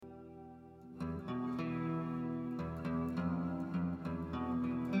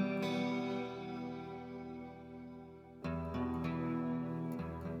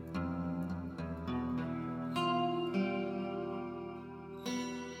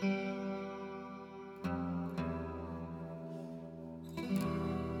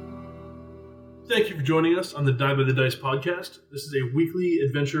Thank you for joining us on the Die by the Dice podcast. This is a weekly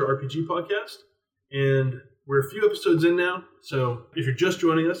adventure RPG podcast, and we're a few episodes in now, so if you're just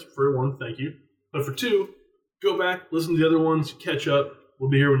joining us, for one, thank you. But for two, go back, listen to the other ones, catch up. We'll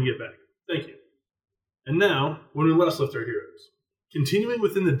be here when you get back. Thank you. And now, when we last left our heroes. Continuing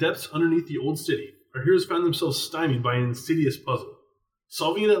within the depths underneath the old city, our heroes found themselves stymied by an insidious puzzle.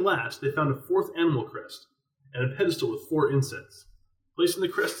 Solving it at last, they found a fourth animal crest and a pedestal with 4 insets. Placing the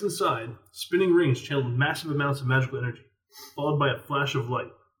crests inside, spinning rings channeled massive amounts of magical energy, followed by a flash of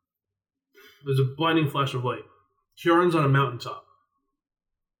light. There's a blinding flash of light. Kieran's on a mountaintop,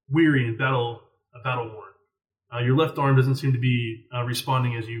 weary and battle-worn. Your left arm doesn't seem to be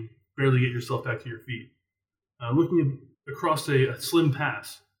responding as you barely get yourself back to your feet. Looking across a slim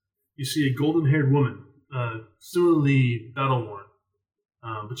pass, you see a golden-haired woman, similarly battle-worn,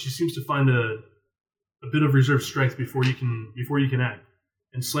 but she seems to find a bit of reserve strength before you can act,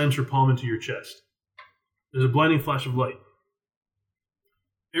 and slams her palm into your chest. There's a blinding flash of light.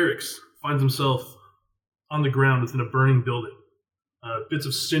 Eric's finds himself on the ground within a burning building, bits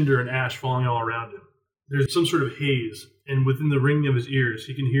of cinder and ash falling all around him. There's some sort of haze, and within the ringing of his ears,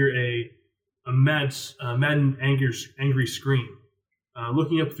 he can hear a maddened, angry scream.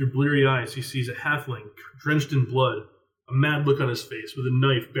 Looking up through bleary eyes, he sees a halfling drenched in blood, a mad look on his face, with a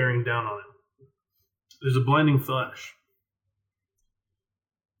knife bearing down on him. There's a blinding flash.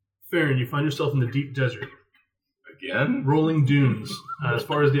 Farron, you find yourself in the deep desert. Again? Rolling dunes, as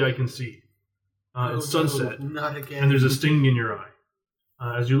far as the eye can see. It's sunset, not again. and there's a stinging in your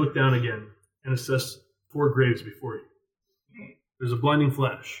eye. As you look down again and assess 4 graves before you. There's a blinding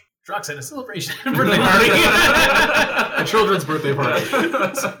flash. Drox at a celebration. Birthday party. A children's birthday party.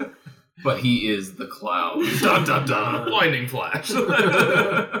 But he is the clown. Dun dun dun. Blinding flash.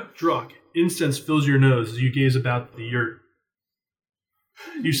 Drock, incense fills your nose as you gaze about the yurt.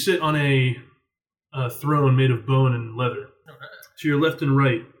 You sit on a throne made of bone and leather. To your left and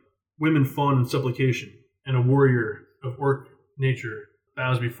right, women fawn in supplication, and a warrior of orc nature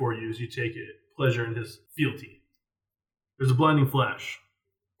bows before you as you take pleasure in his fealty. There's a blinding flash.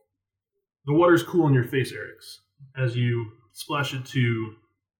 The water's cool on your face, Eric's, as you splash it to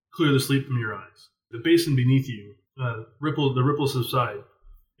clear the sleep from your eyes. The basin beneath you, the ripples subside,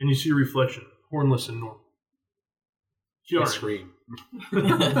 and you see a reflection, hornless and normal. I scream.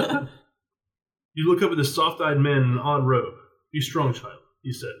 You look up at this soft-eyed man in an odd robe. Be strong, child,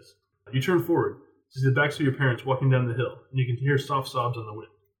 he says. You turn forward to see the backs of your parents walking down the hill, and you can hear soft sobs on the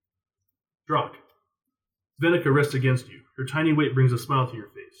wind. Drock, Venica rests against you. Her tiny weight brings a smile to your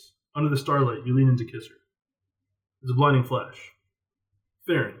face. Under the starlight, you lean in to kiss her. There's a blinding flash.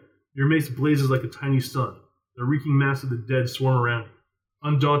 Farron, your mace blazes like a tiny sun. The reeking mass of the dead swarm around you.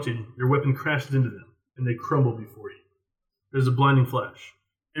 Undaunted, your weapon crashes into them, and they crumble before you. There's a blinding flash.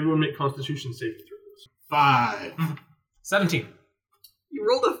 Everyone make Constitution saving throws. 5. 17. You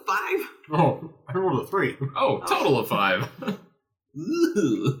rolled a 5? Oh, I rolled a 3. Oh, total of 5.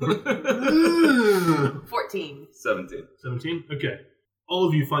 14. 17. 17? Okay. All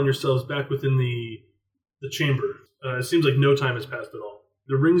of you find yourselves back within the chamber. It seems like no time has passed at all.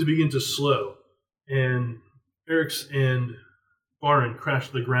 The rings begin to slow, and Eric's and Baron crash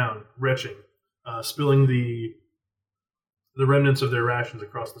to the ground, retching, spilling the remnants of their rations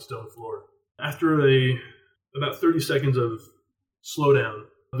across the stone floor. After about 30 seconds of slowdown,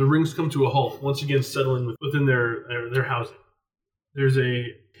 the rings come to a halt, once again settling within their housing. There's a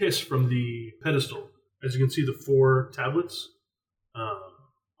hiss from the pedestal. As you can see, the 4 tablets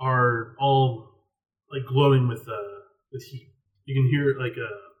are all like glowing with heat. You can hear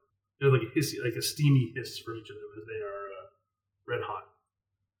there's like a hissy, like a steamy hiss from each of them as they are red hot.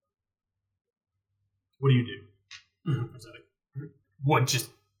 What do you do? What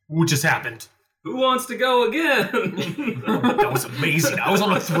just happened? Who wants to go again? That was amazing. I was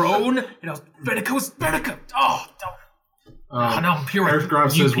on a throne, and Venica. Oh, now I'm pure. Eric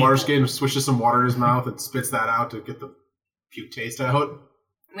grabs his people. water skin and swishes some water in his mouth and spits that out to get the puke taste out.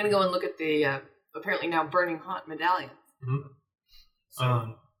 I'm going to go and look at the apparently now burning hot medallion.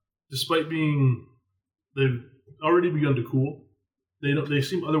 Mm-hmm. Despite they've already begun to cool, they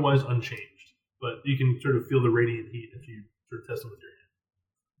seem otherwise unchanged. But you can sort of feel the radiant heat if you sort of test them with your hand.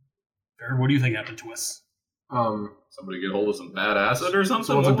 Baron, what do you think happened to us? Somebody get hold of some bad acid or something?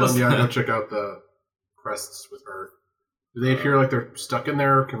 So once I'm What was done, go that? check out the crests with Earth. Do they appear like they're stuck in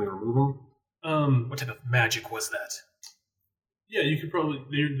there? Can we remove them? What type of magic was that? Yeah, you could probably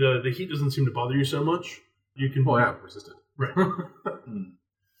the heat doesn't seem to bother you so much. You can Resistant. right.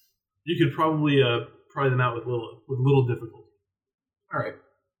 You could probably pry them out with little difficulty. All right.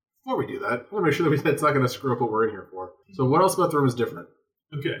 Before we do that, I want to make sure that it's not going to screw up what we're in here for. So what else about the room is different?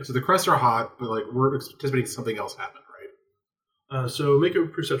 Okay. So the crests are hot, but like we're anticipating something else happened, right? So make a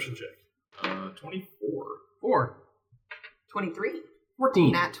perception check. 24. 4. 23.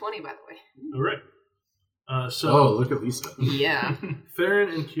 14. Nat 20, by the way. All right. Oh, So look at Lisa. Yeah. Farron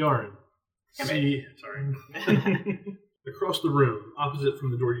and Kiaran see. Sorry. Across the room, opposite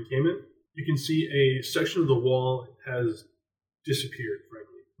from the door you came in, you can see a section of the wall has disappeared,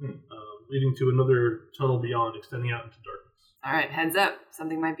 frankly, leading to another tunnel beyond, extending out into darkness. All right, heads up.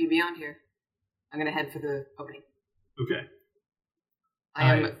 Something might be beyond here. I'm going to head for the opening. Okay.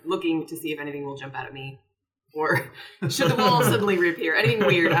 I am looking to see if anything will jump out at me. Or should the wall suddenly reappear? Anything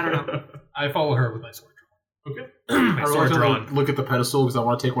weird? I don't know. I follow her with my sword Okay. drawn. My I sword really drawn. look at the pedestal because I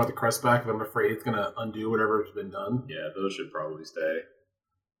want to take one of the crests back, but I'm afraid it's going to undo whatever has been done. Yeah, those should probably stay.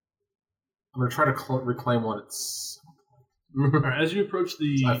 I'm going to try to reclaim one. It's. All right. As you approach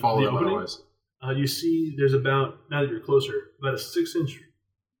the, I follow the them opening, otherwise. you see there's about, now that you're closer, about a 6-inch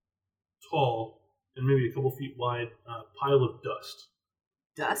tall and maybe a couple feet wide pile of dust.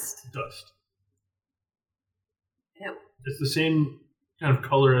 Dust? Dust. Ew. It's the same kind of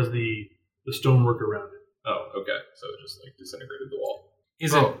color as the stonework around it. Oh, okay. So it just like disintegrated the wall.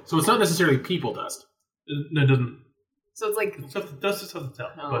 Is Oh, so it's not necessarily people dust. No, it doesn't. So it's like... It's tough to, dust is tough to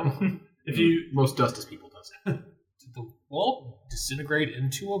tell. Oh. But if you... Most dust is people dust. did the wall disintegrate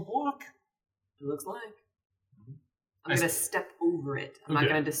into a block? It looks like. I'm I going to step over it. I'm not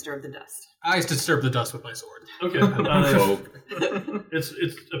Okay. going to disturb the dust. I disturb the dust with my sword. Okay. Folk.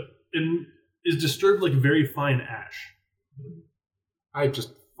 it is disturbed like very fine ash. I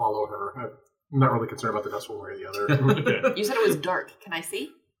just follow her. I'm not really concerned about the dust one way or the other. Okay. You said it was dark. Can I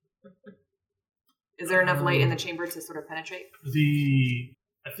see? Is there enough light in the chamber to sort of penetrate?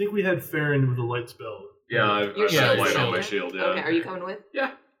 I think we had Farron with a light spell. Yeah, I've Your got shield, light on shield. my shield, yeah. Okay, are you coming with?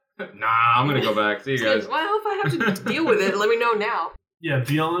 Yeah. Nah, I'm gonna go back. See you guys. Well, if I have to deal with it, let me know now. Yeah,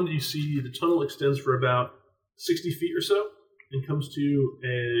 beyond you see the tunnel extends for about 60 feet or so and comes to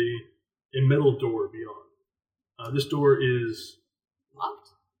a metal door beyond. This door is Locked?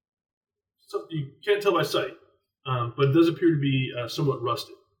 something you can't tell by sight, but it does appear to be somewhat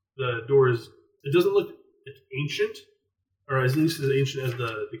rusted. The door it doesn't look ancient, or at least as ancient as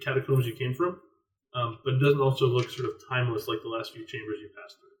the catacombs you came from, but it doesn't also look sort of timeless like the last few chambers you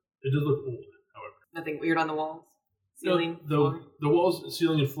passed through. It does look old, however. Nothing weird on the walls? Ceiling? No, the walls,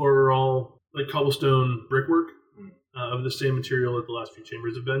 ceiling, and floor are all like cobblestone brickwork of the same material that the last few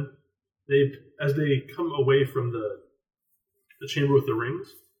chambers have been. As they come away from the chamber with the rings,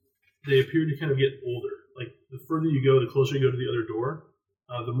 they appear to kind of get older. Like the further you go, the closer you go to the other door,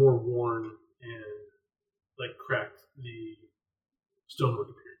 the more worn and like cracked the stonework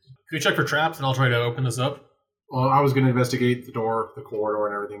appears. Can we check for traps and I'll try to open this up? Well, I was going to investigate the door, the corridor,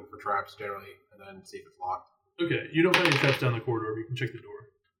 and everything for traps generally, and then see if it's locked. Okay, you don't find any traps down the corridor, but you can check the door.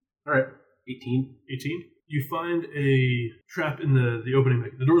 All right, 18. 18. You find a trap in the opening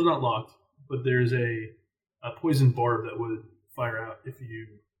mechanism. The door's not locked, but there's a poison barb that would fire out if you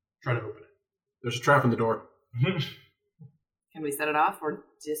try to open it. There's a trap in the door. Can we set it off or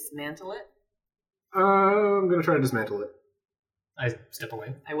dismantle it? I'm going to try to dismantle it. I step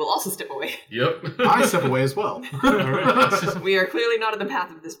away. I will also step away. Yep. I step away as well. We are clearly not in the path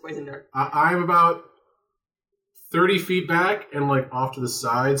of this poison dart. I'm about 30 feet back and like off to the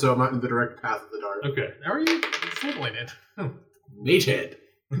side, so I'm not in the direct path of the dart. Okay. How are you foiling it? Mage head.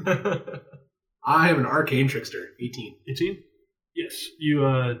 I am an arcane trickster. 18. 18? Yes.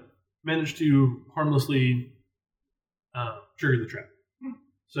 You managed to harmlessly trigger the trap.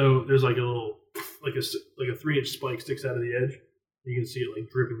 So there's like a little, like a 3-inch spike sticks out of the edge. You can see it like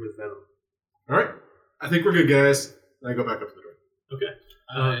dripping with venom. All right. I think we're good, guys. And I go back up to the door.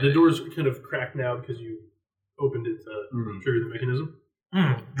 Okay. The door's kind of cracked now because you opened it to trigger the mechanism.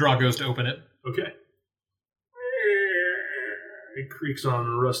 Draw goes to open it. Okay. It creaks on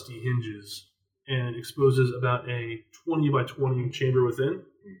rusty hinges and exposes about a 20 by 20 chamber within.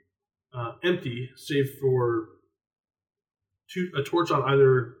 Empty, save for a torch on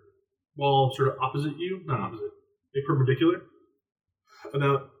either wall sort of opposite you. Not opposite. A perpendicular.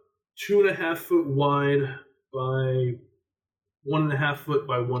 About 2.5 foot wide by 1.5 foot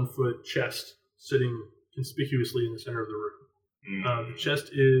by 1 foot chest sitting conspicuously in the center of the room. The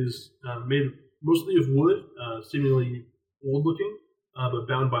chest is made mostly of wood, seemingly old looking, but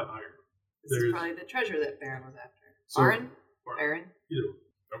bound by iron. This is probably the treasure that Baron was after. So- Baron? Baron? Either way.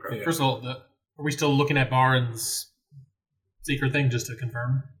 Okay. Yeah. First of all, are we still looking at Baron's secret thing just to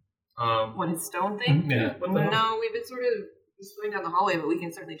confirm? What, his stone thing? Yeah. What the hell? No, we've been sort of just going down the hallway, but we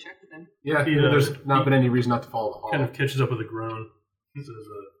can certainly check with him. Yeah, Yeah. there's not been any reason not to follow the hall. Kind of catches up with a groan. He says,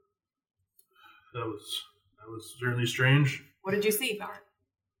 that was certainly strange. What did you see, Baron?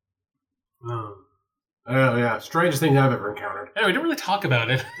 Oh, yeah. Strangest thing I've ever encountered. Yeah, we didn't really talk about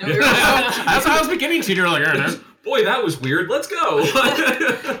it. No, you're That's what I was beginning to. You're like, Boy, that was weird. Let's go.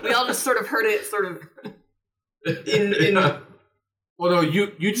 we all just sort of heard it sort of in Well, no, you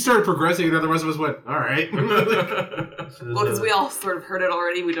just started progressing, and then the rest of us went, all right. well, because we all sort of heard it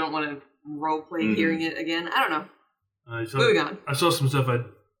already. We don't want to role play hearing it again. I don't know. Moving on. I saw some stuff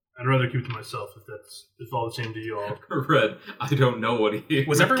I'd rather keep to myself if all the same to you all. Red, I don't know what he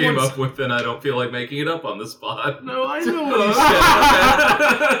Was came everyone's- up with, and I don't feel like making it up on the spot. No, I know what he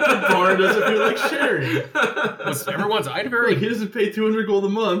said. Barn doesn't feel like sharing. was everyone's I'd Like, very he doesn't pay 200 gold a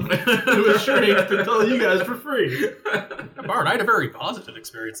month to a shrink to tell you guys for free. Bard. I had a very positive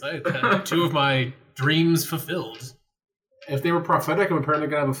experience. I had 2 of my dreams fulfilled. If they were prophetic, I'm apparently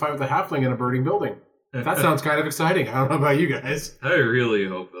going to have a fight with a halfling in a burning building. That sounds kind of exciting. I don't know about you guys. I really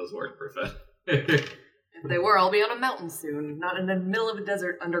hope those weren't prophetic. If they were, I'll be on a mountain soon, not in the middle of a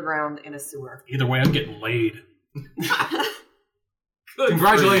desert underground in a sewer. Either way, I'm getting laid. Good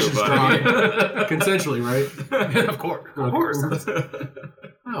Congratulations, for you, buddy. Consensually, right? Of course. Of course.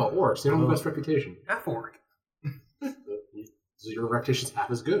 Oh, orcs. They don't have the best reputation. Half orc. So your reputation's half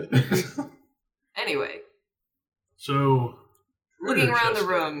as good. Anyway, So, looking around the chest.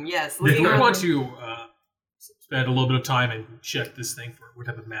 room, yes. If Looking we around want the room. to spend a little bit of time and check this thing for what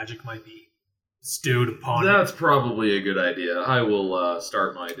type of magic might be stewed upon it. That's probably a good idea. I will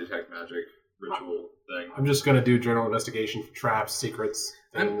start my detect magic ritual thing. I'm just going to do general investigation for traps, secrets,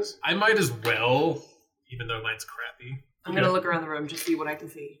 things. I might as well, even though mine's crappy. I'm going to look around the room to see what I can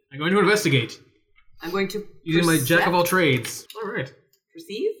see. I'm going to investigate I'm going to using my jack of all percept- trades. All right.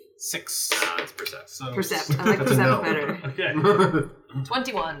 Perceive? 6. It's percept. So Percept. I like That's a percept no. better. Okay.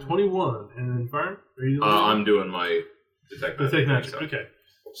 21. 21. And then Fire? Are you I'm doing my detect magic. Detect magic. so- Okay.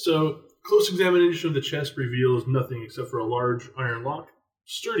 So, close examination of the chest reveals nothing except for a large iron lock.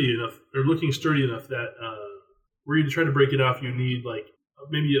 Sturdy enough, or looking sturdy enough that were you to try to break it off, you need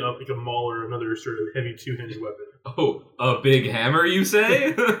maybe like a maul or another sort of heavy two-handed weapon. Oh, a big hammer, you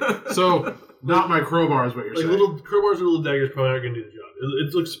say? So, not my crowbar is what you're Like saying. little crowbars or little daggers probably aren't going to do the job.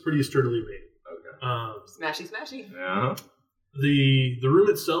 It looks pretty sturdily made. Okay. Smashy, smashy. Yeah. The room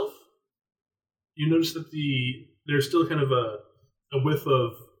itself, you notice that there's still kind of a whiff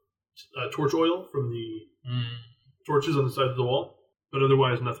of torch oil from the torches on the side of the wall, but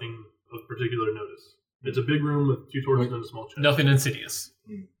otherwise nothing of particular notice. It's a big room with 2 torches and a small chest. nothing insidious.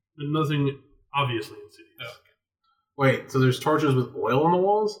 Nothing obviously insidious. Oh. Wait, so there's torches with oil on the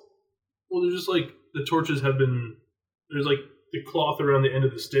walls? Well, there's just the torches have been. There's the cloth around the end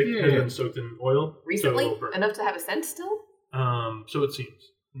of the stick Yeah, has yeah. been soaked in oil. Recently? So it'll burn. Enough to have a scent still? So it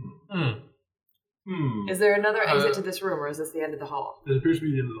seems. Is there another exit to this room, or is this the end of the hall? It appears to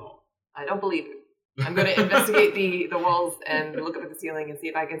be the end of the hall. I don't believe it. I'm going to investigate the walls and look up at the ceiling and see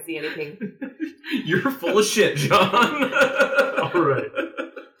if I can see anything. You're full of shit, John. All right.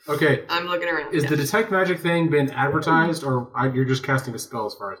 Okay, I'm looking around. is yeah. the detect magic thing been advertised, or you're just casting a spell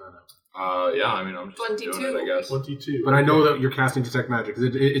as far as I know? Yeah, I mean, I'm just 22. doing it, I guess. 22. But I know that you're casting detect magic.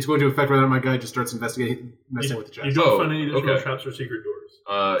 It's going to affect whether or not my guy just starts messing with the You chest. don't Oh, find any additional okay. traps or secret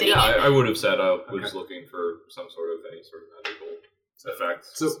doors. Dang Yeah, it. I would have said I was Okay. looking for any sort of magical effect.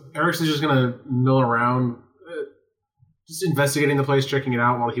 So Eric's just going to mill around, just investigating the place, checking it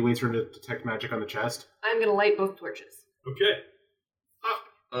out while he waits for him to detect magic on the chest. I'm going to light both torches. Okay.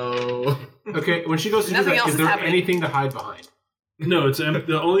 Oh. Okay, when she goes to do Nothing that, else is is there happening. anything to hide behind? No, it's empty.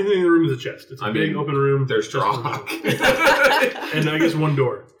 The only thing in the room is a chest. It's a I big mean, open room. There's Just one rock. door. And I guess one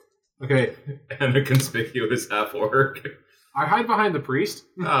door. Okay, And a conspicuous half orc. I hide behind the priest.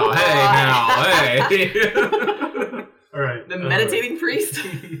 Oh, hey, now, hey. All right. The meditating priest?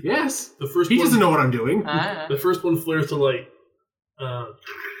 Yes. The first He one, doesn't know what I'm doing. The first one flares to light. The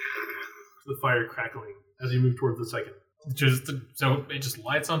fire crackling as you move towards the second. So it just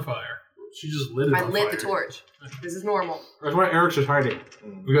lights on fire. She just lit it I on lit fire. the torch. This is normal. That's why Eric's just hiding.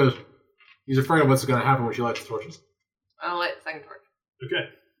 Because he's afraid of what's going to happen when she lights the torches. I'll light the second torch. Okay.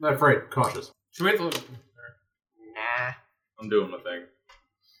 Not afraid, cautious. Should we wait Nah. I'm doing my thing.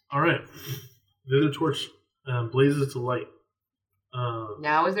 All right. The other torch blazes to light.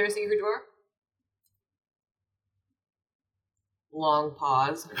 Now is there a secret door? Long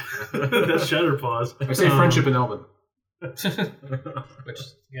pause. That's shatter pause. I say friendship in Elven. Which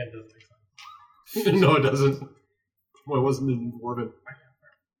again doesn't make sense. No, it doesn't. Well, it wasn't in Dwarven.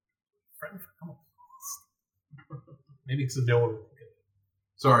 Maybe it's a no one.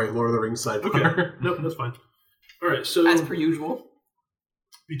 Sorry, Lord of the Rings sidebar. Okay. Nope, that's fine. All right. So As per usual.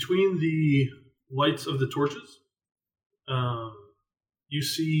 between the lights of the torches, you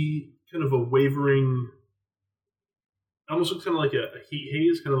see kind of a wavering, almost looks kind of like a heat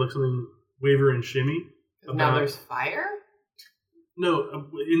haze, kind of like something waver and shimmy. Now there's fire? No,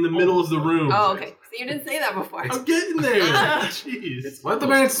 in the middle of the room. Oh, okay. So you didn't say that before. I'm getting there. Jeez. Let the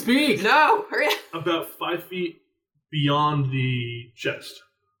man speak. No, hurry up. About 5 feet beyond the chest.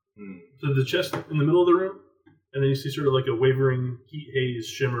 Hmm. So the chest in the middle of the room, and then you see sort of like a wavering heat haze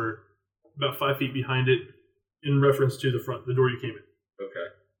shimmer about 5 feet behind it in reference to the door you came in. Okay.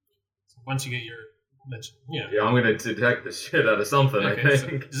 So once you get your... Yeah. Yeah, I'm gonna detect the shit out of something, Okay, I so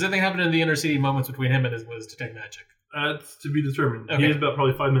think. does anything happen in the interceding moments between him and his detect magic? That's to be determined. He Okay. has about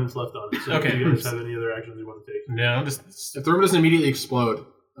probably 5 minutes left on it. So Okay. if you guys have any other actions you want to take. No, I'm just... If the room doesn't immediately explode,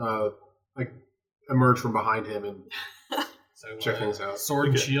 like emerge from behind him and So, check things out. Sword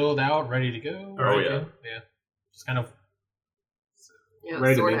and Okay. shield out, ready to go. Oh, yeah. Yeah. Just kind of... Yeah,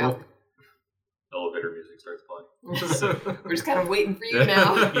 Ready to sword mingle. out. Elevator music starts playing. We're just kind of waiting for you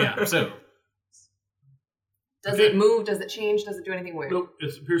now. Yeah, so... Does it move? Does it change? Does it do anything weird? Nope.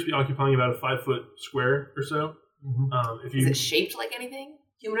 It appears to be occupying about a 5-foot square or so. If Is you it shaped like anything?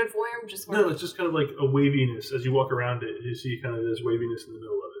 Humanoid form? Just sort No, of... it's just kind of like a waviness. As you walk around it, you see kind of this waviness in the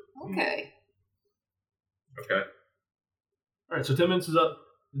middle of it. Okay. Okay. All right, so 10 minutes is up.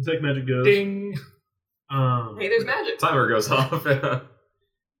 Detect magic goes. Ding! Hey, there's magic. Timer goes off.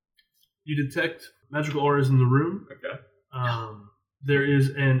 You detect magical auras in the room. Okay. There is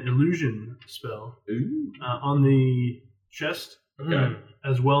an illusion spell Ooh. on the chest, Okay.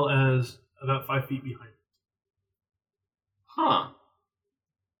 as well as about 5 feet behind it. Huh.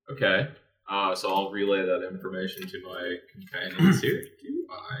 Okay. So I'll relay that information to my companions here. Do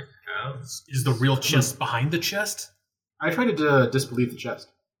I have... Is the real chest behind the chest? I try to disbelieve the chest.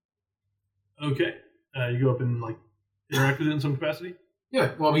 Okay. You go up and like interact with it in some capacity.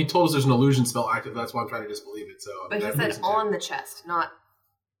 Yeah, well, he told us there's an illusion spell active. That's why I'm trying to disbelieve it. So, But he said on the chest, not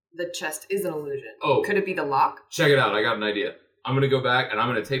the chest is an illusion. Oh. Could it be the lock? Check it out. I got an idea. I'm going to go back and I'm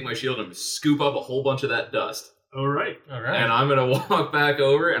going to take my shield and scoop up a whole bunch of that dust. All right. All right. And I'm going to walk back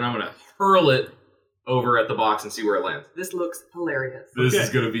over and I'm going to hurl it over at the box and see where it lands. This looks hilarious. This Okay. is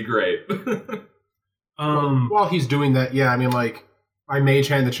going to be great. While he's doing that, yeah, I mean, like, I mage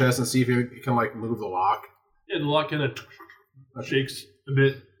hand the chest and see if he can like move the lock. Yeah, the lock kind of shakes a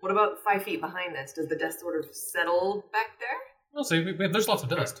bit. What about 5 feet behind this? Does the dust sort of settle back there? Well, see, there's lots of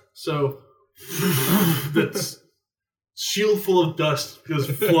dust. So the shield full of dust goes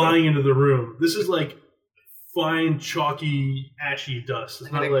flying into the room. This is like fine, chalky, ashy dust. It's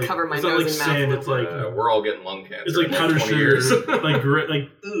I'm not gonna like cover my it's not nose like and mouth sand. a It's little like We're all getting lung cancer. it's like in powdered 20 sugar, years. like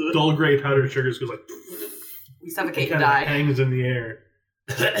dull gray powdered sugar. Just goes like We suffocate it and kind of die. hangs in the air.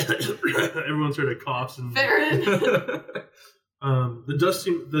 Everyone sort of coughs and Farron.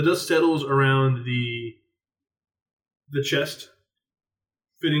 the dust settles around the chest,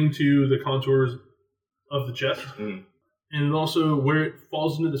 fitting to the contours of the chest, Mm. and it also where it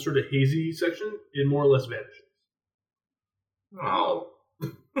falls into the sort of hazy section, it more or less vanishes. Oh.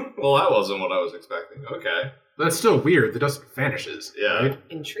 Well, that wasn't what I was expecting. Okay. That's still weird. The dust vanishes. Yeah. Right?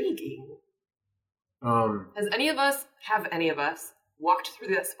 Intriguing. Have any of us walked through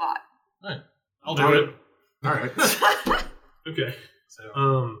that spot? I'll do it. All right. Okay. So,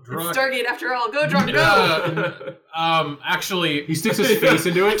 It's Stargate after all. Go, drunk, go! actually, He sticks his face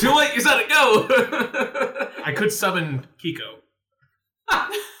into it. Too late, you said it, go! I could summon Kiko.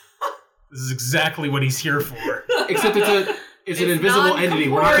 This is exactly what he's here for. Except it's an invisible entity.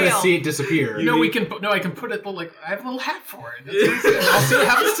 We're not going to non-corporeal. see it disappear. I can put it, but like, I have a little hat for it. I'll see what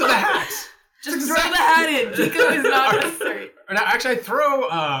happens to the hat. Just throw the hat in. Kiko is not necessary. Or now, actually, I throw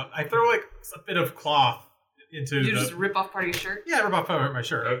like a bit of cloth into You the... just rip off part of your shirt? Yeah, rip off my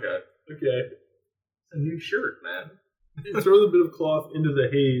shirt. Okay. Okay. It's a new shirt, man. You throw the bit of cloth into the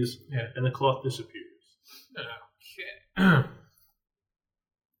haze, Yeah. and the cloth disappears. Okay.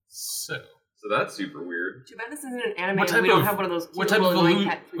 So that's super weird. Too bad this isn't an anime What and type we don't of- have one of those what cute type of little annoying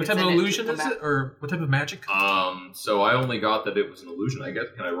cats we what can type of send illusion to is come it, or what type of magic? So I only got that it was an illusion, I guess.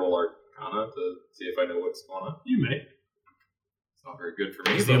 Can I roll Arcana to see if I know what's going on? You may. It's not very good for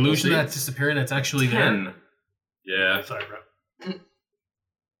me. Is the but we'll illusion see. that's disappearing that's actually there? 10. Yeah. Sorry, bro.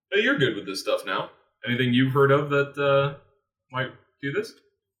 Hey, you're good with this stuff now. Anything you've heard of that might do this?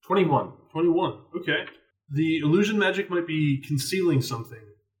 21. 21. Okay. The illusion magic might be concealing something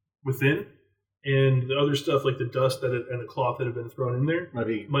within, and the other stuff like the dust and the cloth that have been thrown in there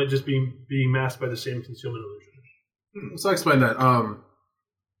Maybe. might just be being masked by the same concealment illusion. So I explain that.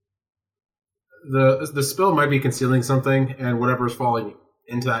 The spell might be concealing something, and whatever's falling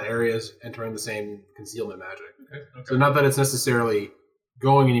into that area is entering the same concealment magic. Okay. So not that it's necessarily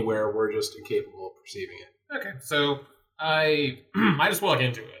going anywhere, we're just incapable of perceiving it. Okay. So I just walk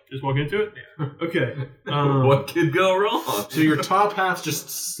into it. Just walk into it? Yeah. Okay. What could go wrong? So your top half just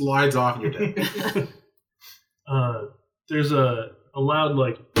slides off and you're dead. There's a loud,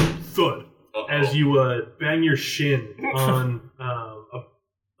 like, thud Uh-oh. as you bang your shin on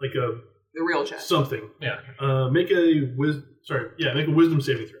The real chest. something. Yeah. Make a wisdom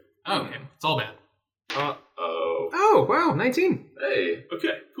saving throw. Oh, okay. It's all bad. Uh-oh. Oh, wow, 19. Hey.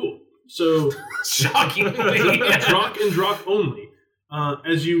 Okay, cool. So Shockingly. Drock and Drock only.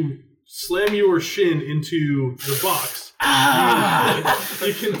 As you slam your shin into the box,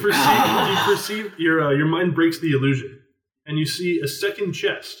 you can perceive your mind breaks the illusion, and you see a second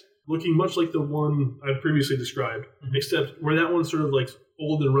chest looking much like the one I previously described, except where that one's sort of like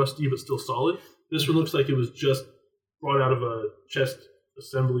old and rusty but still solid. This one looks like it was just brought out of a chest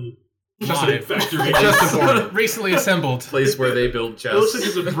assembly Line. factory. Just important. Recently assembled. Place where they build It looks like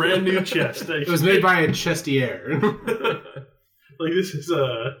chests. it's a brand new chest. It was made by a chestier. Like this is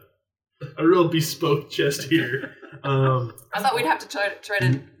a real bespoke chest here. I thought we'd have to try to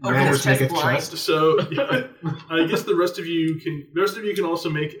open Manners this make chest a blind. chest. So I guess the rest of you can also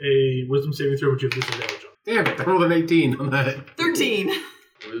make a wisdom saving throw, but you have disadvantage on. Damn it, I rolled an 18 on that. 13.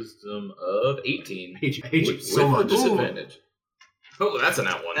 Wisdom of 18. I hate you so With much. disadvantage. Oh, that's a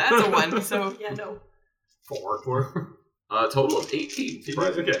nat one. That's a 1, so yeah, no. 4. Total of 18.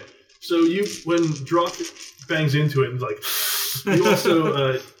 Okay. So when Drock bangs into it, and like you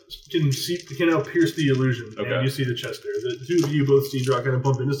also can now pierce the illusion, Okay. and you see the chest there. The two of you both see Drock kind of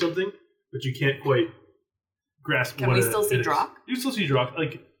bump into something, but you can't quite grasp. Can what we still see it is. Drock? You still see Drock.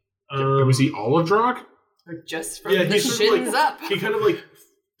 Like, Can we see all of Drock? Or just from Yeah, the he's sort of shins like- up? he kind of like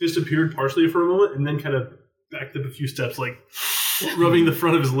disappeared partially for a moment, and then kind of backed up a few steps, like rubbing the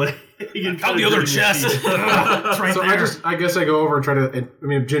front of his leg. Found the other chest. It's right So there. I guess I go over and try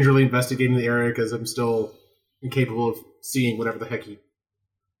to, gingerly investigating the area because I'm still incapable of seeing whatever the heck he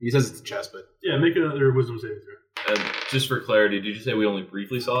says it's a chest, but Yeah, make another wisdom saving throw. And just for clarity, did you say we only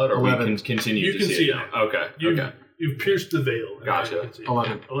briefly saw it, or 11. we can continue You to can see see it it now? Okay. Okay. You've pierced the veil. and Gotcha. you can see it.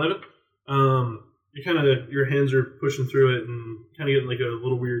 11. 11. You kind of your hands are pushing through it and kind of getting like a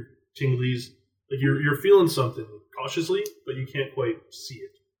little weird tinglies. Like you're feeling something cautiously, but you can't quite see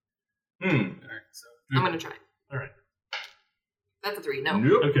it. All right, so I'm going to try. All right. That's a 3, no.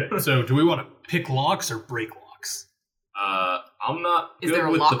 Nope. Okay. So, do we want to pick locks or break locks? I'm not Is good there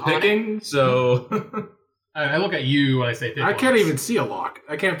a with the lock on it? picking, so I look at you and I say pick I can't locks. even see a lock.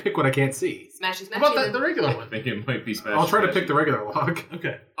 I can't pick what I can't see. Smashy, smashy. How about then. the regular I one? think it might be smashed. I'll try to pick the regular lock.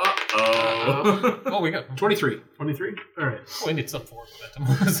 Okay. Uh-oh. Oh, we got. 23. 23. All right. Oh, we need some forward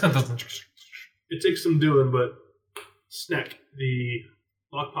momentum. It takes some doing, but snack. The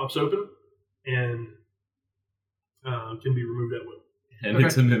lock pops open and can be removed at will. And Okay.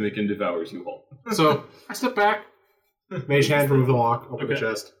 it's a mimic and devours you all. So I step back, mage hand, remove the lock, open the Okay.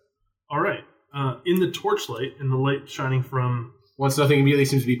 chest. All right. In the torchlight, and the light shining from Once nothing immediately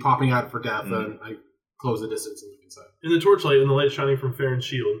seems to be popping out for death, then I close the distance and look inside. in the torchlight and the light shining from Farron's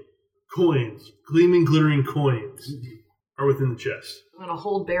shield, coins, gleaming, glittering coins, are within the chest. I'm going to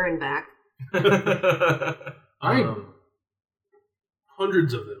hold Baron back.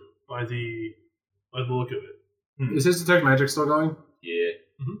 Hundreds of them by the look of it. Is his detect magic still going? Yeah.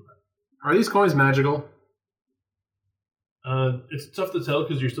 Are these coins magical? It's tough to tell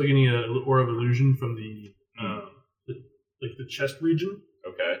because you're still getting an aura of illusion from the chest region.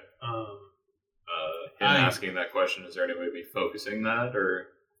 Okay. Him I- asking that question, is there any way of me focusing that, or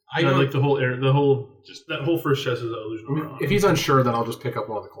I Like don't. the whole air, the whole just that whole first chest is an illusion. I mean, aura. if he's unsure, then I'll just pick up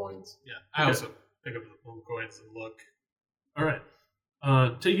one of the coins. Yeah, I also pick up the little coins and look. All right.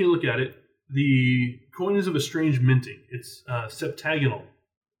 Taking a look at it, the coin is of a strange minting. It's septagonal.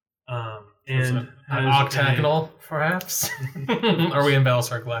 And has Octagonal, perhaps? Are we in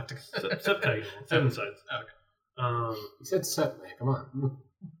Battlestar Galactica? septagonal, 7 sides. Okay. He said set, man. Come on.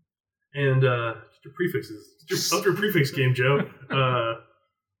 And just your prefixes. Just up your prefix game, Joe.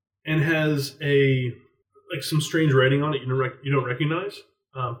 And has some strange writing on it you don't recognize,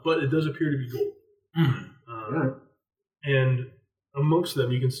 but it does appear to be gold. Alright. And amongst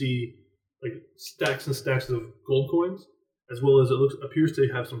them, you can see like stacks and stacks of gold coins, as well as appears to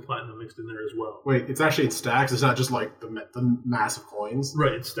have some platinum mixed in there as well. Wait, it's actually in stacks. It's not just like the mass of coins.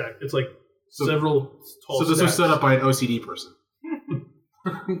 Right, it's stacked. It's like So- several tall. So this was stacks. set up by an OCD person.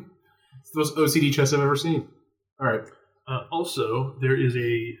 It's the most OCD chests I've ever seen. All right, Also, there is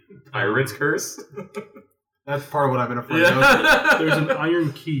a pirate's curse? that's part of what I've been afraid there's an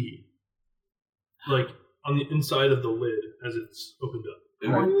iron key, like on the inside of the lid as it's opened up.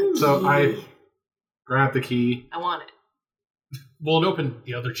 of. All right. So I grab the key. I want it. Will it open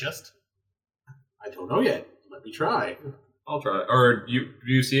the other chest? I don't know yet. Let me try. I'll try. Or do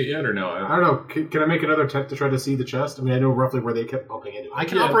you see it yet or no? I don't know. Can I make another attempt to try to see the chest? I mean, I know roughly where they kept bumping into it. I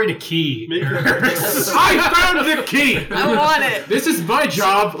can operate a key. I found the key! I want it. This is my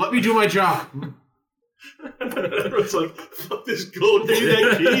job. Let me do my job. Everyone's like, fuck this gold, give me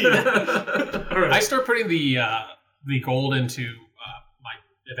that key. All right. I start putting the gold into my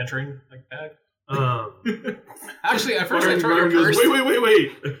adventuring bag. Actually, at first I tried your goes, purse.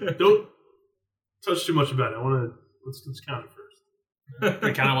 wait. Don't touch too much about it. Let's count it first.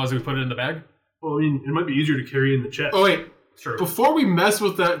 We count it as we put it in the bag. Well, I mean, it might be easier to carry in the chest. Oh, wait. True. Before we mess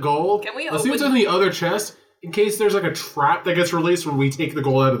with that gold, Can we let's see what's in open- the other chest in case there's a trap that gets released when we take the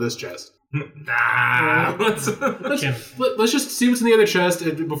gold out of this chest. Let's Let's just see what's in the other chest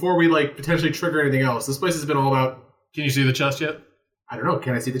before we potentially trigger anything else. This place has been all about. Can you see the chest yet? I don't know.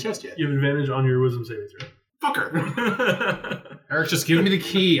 Can I see the chest yet? You have advantage on your wisdom saving throw. Fucker. Eric, just give me the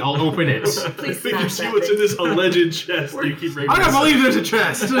key. I'll open it. Please You smash see that what's in thing. this alleged chest that you keep breaking. I don't believe there's a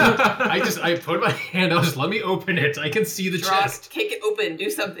chest. I put my hand out. Just let me open it. I can see the chest. Kick it open. Do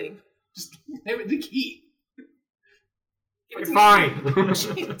something. Just give me the key. Give it to me. Fine.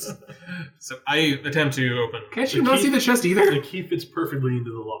 So I attempt to open. Can't you not see the chest either? The key fits perfectly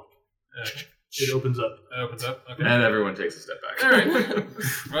into the lock. It opens up. It opens up. Okay. And everyone takes a step back. All right.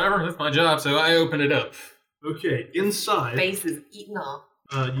 Whatever. That's my job. So I open it up. Okay, inside Face is eaten off.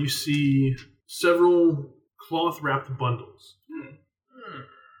 you see several cloth-wrapped bundles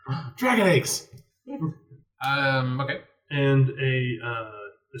Dragon eggs. Okay. and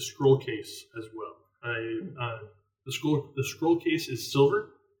a scroll case as well. The scroll case is silver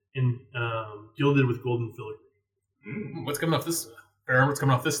and gilded with golden filigree. What's coming off this? Baron, what's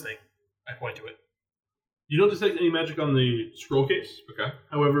coming off this thing? I point to it. You don't detect any magic on the scroll case. Okay.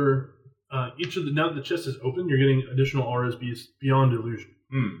 However, now that the chest is open, you're getting additional auras beyond illusion.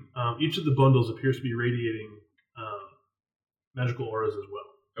 Each of the bundles appears to be radiating magical auras as well.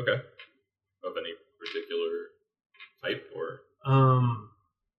 Okay. Of any particular type or?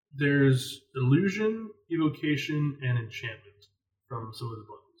 There's illusion, evocation, and enchantment from some of the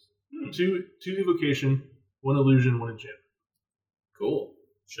bundles. Two evocation, one illusion, one enchantment. Cool.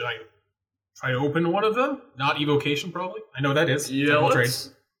 Should I try to open one of them? Not evocation, probably. I know what that is. Yeah, Double trade.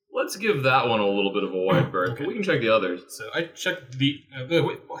 let's give that one a little bit of a wide berth, Okay. but we can check the others. So I check the.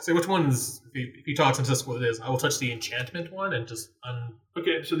 Say which one's. If he talks and says what it is, I will touch the enchantment one and just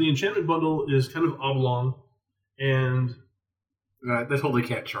Okay, so the enchantment bundle is kind of oblong, and That totally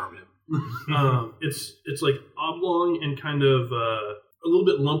can't charm him. it's like oblong and kind of a little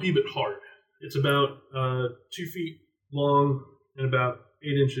bit lumpy but hard. It's about 2 feet long and about 8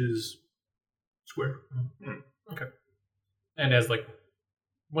 inches square. Okay. And as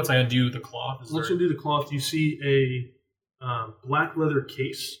once I undo the cloth, Once you do the cloth, you see a black leather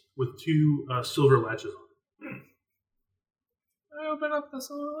case with 2 silver latches on I open up the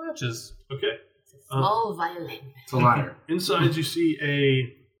silver latches. it. Okay. Small violin. It's a liar. Inside, you see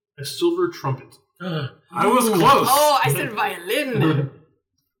a silver trumpet. I was close. Oh, I said violin.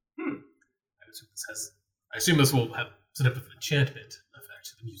 I assume this will have some type of enchantment effect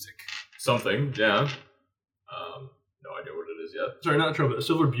to the music. Something, yeah. No idea what it is yet. Sorry, not a trumpet, a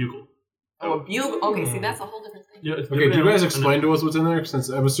silver bugle. Oh, a bugle. Okay, see, that's a whole different thing. Yeah, it's Okay, do you guys different explain to us what's in there? Since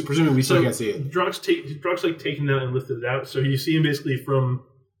I was presuming we still can't see it. Drock's taken it out and lifted it out. So you see him basically from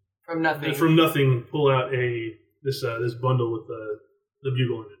From nothing. pull out this bundle with the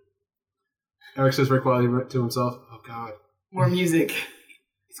bugle in it. Alex says very quietly to himself, "Oh God, More music.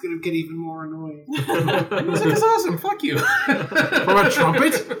 he's gonna get even more annoying." Music is awesome. Fuck you. From a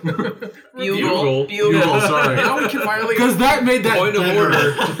trumpet? Bugle. Bugle, sorry. Now we can finally. Because that made that Point of better.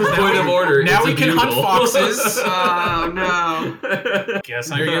 order. Point of order. Now It's we a can hunt bugle. foxes. Oh, no. Guess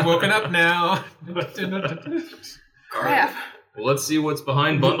you're woken up now. Crap. Well, let's see what's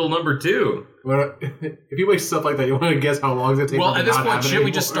behind bundle number 2. Well, if he wakes up like that, you want to guess how long does it take? Well, for at him this to not point, have it should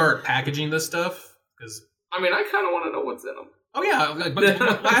we just anymore? start packaging this stuff? Because I mean, I kind of want to know what's in them. oh yeah, but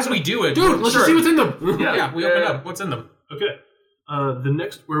as we do it, Dude, let's just see what's in them. yeah, we open up. What's in them? Okay. The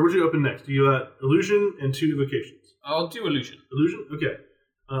next, where would you open next? You got illusion and 2 evocations. I'll do illusion. Illusion?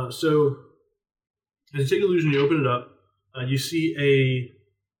 Okay. So as you take illusion, you open it up. You see a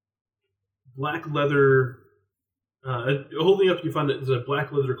black leather. Holding up, you find that there's a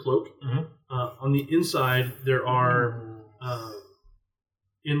black leather cloak. Mhm. On the inside, there are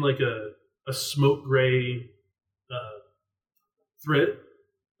in like a smoke gray thread,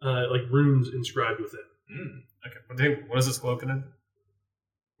 like runes inscribed with it. Okay, but Dave, what is this cloak in?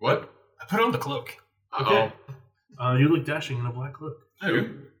 What? I put on the cloak. Okay. You look dashing in a black cloak. Oh.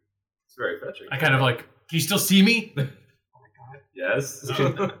 It's very fetching. I kind of can you still see me? Yes.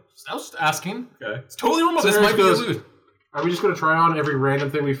 I was just asking. Okay. It's totally normal. So This Eric might be a goes- loot. Are we just going to try on every random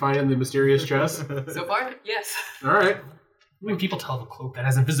thing we find in the mysterious chest? So far, yes. All right. I mean, people tell of a cloak that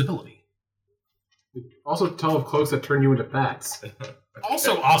has invisibility. Also, tell of cloaks that turn you into bats.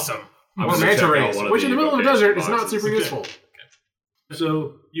 Also awesome. I'm Or gonna manta check out rays, one of which in the middle of a evocation desert is not boxes. super Okay. useful.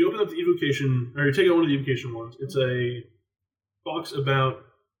 So you open up the evocation, or you take out one of the evocation ones. It's a box about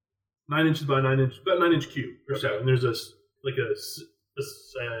 9 inches by 9 inches, about 9 inch cube or so, and there's a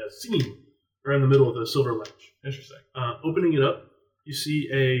seam around the middle of the silver ledge. Interesting. Opening it up, you see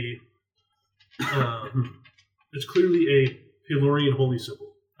it's clearly a Pelorian holy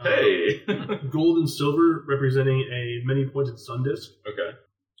symbol. Hey. Gold and silver representing a many-pointed sun disk. Okay.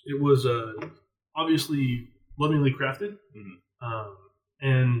 It was obviously lovingly crafted,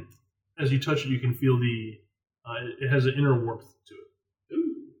 and as you touch it, you can feel it has an inner warmth to it.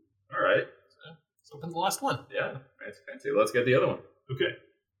 Ooh. All right. Let's open the last one. Yeah. Fancy. Let's get the other one. Okay.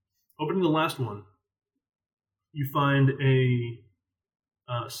 Opening the last one, you find a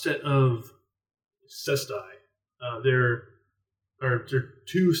set of cesti. There are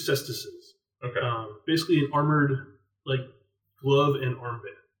 2 cestices. Okay. Basically an armored glove and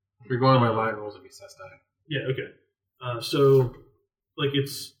armband. If you're going by line rules, it'd be Cesti. Yeah, okay. So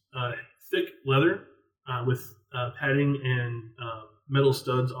it's thick leather with padding and metal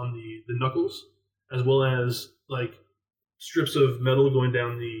studs on the knuckles, as well as strips of metal going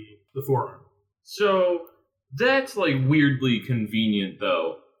down the forearm. So that's weirdly convenient,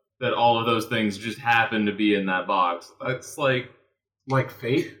 though, that all of those things just happen to be in that box. That's Like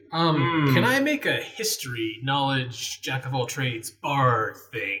fate? Can I make a history, knowledge, jack of all trades, bard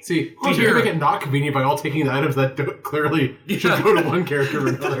thing? See, you're make it not convenient by all taking the items that clearly should go to one character or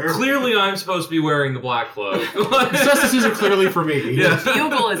another. Clearly, I'm supposed to be wearing the black cloak. The cestices are clearly for me. Yeah.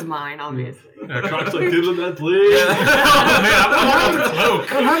 Bugle is mine, obviously. Crocs gives him that please. Yeah. Oh man, I want the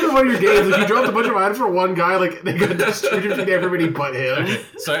cloak. What happened in one of your games? You dropped a bunch of items for one guy, they got distributed to everybody but him.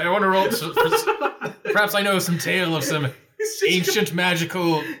 So I want to roll. Perhaps I know some tale of some ancient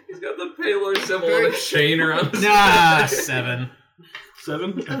magical. He's got the Palor symbol and a chain around his 7.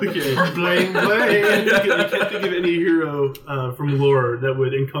 7? Okay. Bling, bling. You can't think of any hero from lore that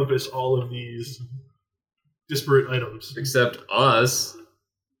would encompass all of these disparate items. Except us.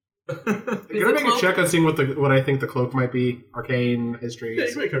 Can I make a check on seeing what I think the cloak might be? Arcane, history. Yeah,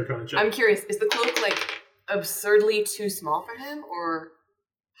 you can make an Arcana check. I'm curious, is the cloak absurdly too small for him, or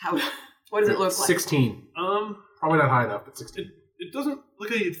how? What does it look like? 16. Probably not high enough, but 16. It doesn't look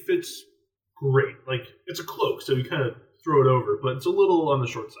like it fits great. It's a cloak, so you kind of throw it over, but it's a little on the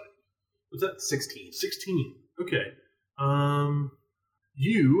short side. Was that 16. 16? Okay.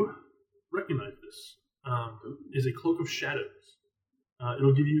 You recognize this. Is a cloak of shadows.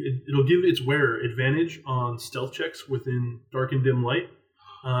 It'll give its wearer advantage on stealth checks within dark and dim light,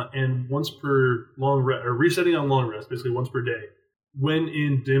 and once per long rest, or resetting on long rest, basically once per day. When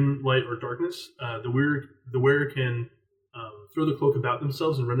in dim light or darkness, the wearer can throw the cloak about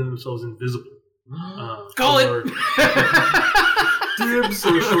themselves and render themselves invisible. Call it! Dibs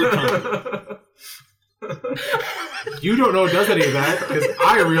for a short time. You don't know it does any of that, because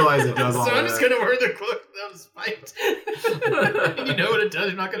I realize it does all So of I'm just that. gonna wear the cloak without a spite. You know what it does?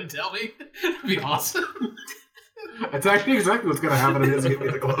 You're not gonna tell me? That'd be awesome. That's actually exactly what's going to happen if he doesn't give me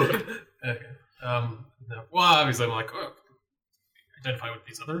the cloak. Okay. No. Well, obviously, I'm identify with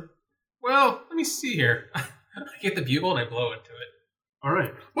these other. Well, let me see here. I get the bugle and I blow into it. All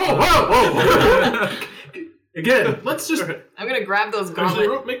right. Whoa! Again, let's just... I'm gonna grab those Actually,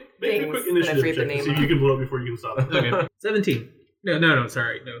 goblet. make a things quick that I initiative forget the check name to see if of. you can blow it before you can stop it. Okay. 17. No,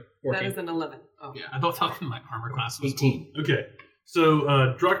 sorry. No, 14. That is an 11. Oh. Yeah, I thought my armor class was 18. Okay.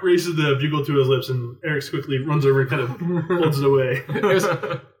 So Drock raises the bugle to his lips, and Eric quickly runs over and kind of holds it away.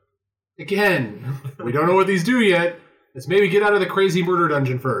 Again, we don't know what these do yet. Let's maybe get out of the crazy murder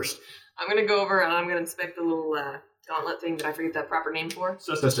dungeon first. I'm gonna go over and I'm gonna inspect the little gauntlet thing that I forget the proper name for.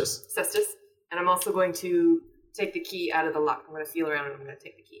 Cestus. Cestus. And I'm also going to take the key out of the lock. I'm gonna feel around and I'm gonna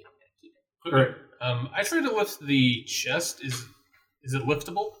take the key and I'm gonna keep it. Alright. I tried to lift the chest. Is it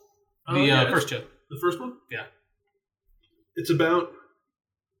liftable? Yeah, First chest. The first one? Yeah. It's about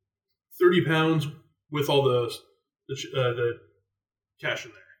 30 pounds with all the cash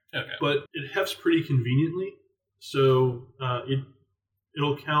in there. Okay. But it hefts pretty conveniently, so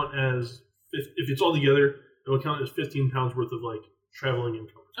it'll count as, if it's all together, it'll count as 15 pounds worth of traveling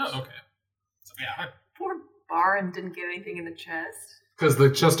income. Oh, okay. So, yeah. Poor Baron didn't get anything in the chest. Because the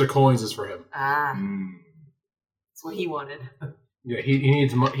chest of coins is for him. Ah. That's what he wanted. Yeah, he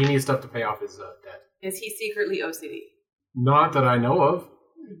needs stuff to pay off his debt. Is he secretly OCD? Not that I know of.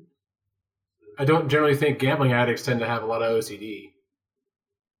 I don't generally think gambling addicts tend to have a lot of OCD.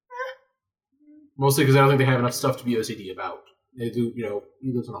 Mostly because I don't think they have enough stuff to be OCD about. They do,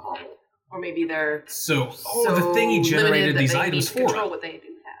 he lives in a hovel. Or maybe they're So the thing he generated these items for. Control what they do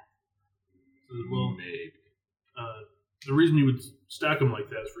have. Well, the reason you would stack them like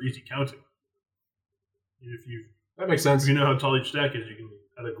that is for easy counting. That makes sense. If you know how tall each stack is, you can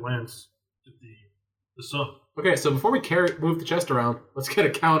at a glance get the sum. Okay, so before we move the chest around, let's get a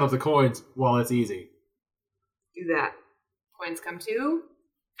count of the coins while it's easy. Do that. Coins come to.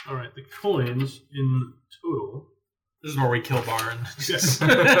 All right, the coins in total. This is where we kill Baron.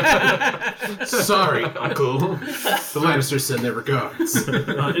 Sorry, Uncle. The Lannisters send their regards.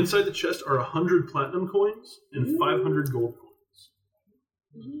 Inside the chest are 100 platinum coins and 500 gold coins.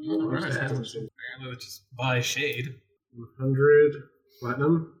 All right. Apparently, let's just buy Shade. 100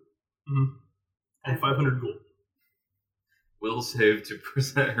 platinum. Mm-hmm. And 500 gold. Will save to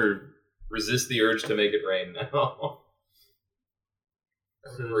resist the urge to make it rain now.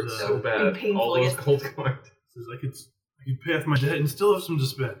 That works so bad. All those gold coins. Says I could pay off my debt and still have some to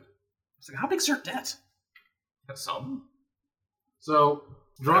spend. It's like, how big's your debt? Some. So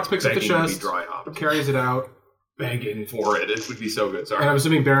Drox picks up the chest, dry hop. carries it out, Begging for it. It would be so good. Sorry. and I'm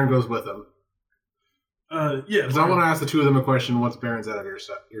assuming Baron goes with him. Yeah. Because I want to ask the two of them a question once Baron's out of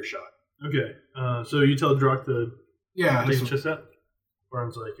earshot. Okay. So you tell Drock to Yeah. take the chest out?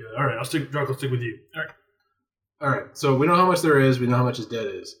 Baron's like, all right, Drock will stick with you. All right. So we know how much there is. We know how much his debt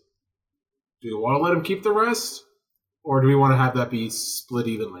is. Do we want to let him keep the rest, or do we want to have that be split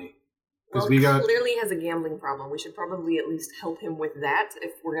evenly? Well, he clearly has a gambling problem. We should probably at least help him with that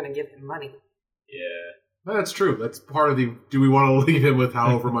if we're going to give him money. Yeah. That's true. That's part of the. Do we want to leave him with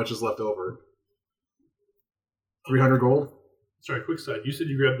however much is left over? 300 gold. Sorry, quick side. You said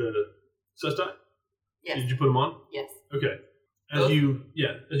you grabbed the cess die? Yes. Did you put them on? Yes. Okay. As you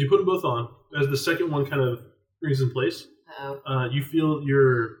put them both on, as the second one kind of brings in place, you feel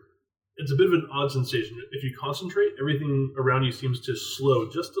it's a bit of an odd sensation. If you concentrate, everything around you seems to slow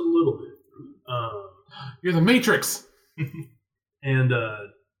just a little bit. You're the Matrix. And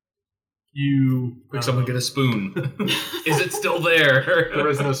you... Quick, someone get a spoon. Is it still there? There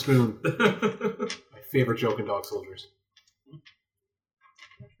is no spoon. My favorite joke in Dog Soldiers.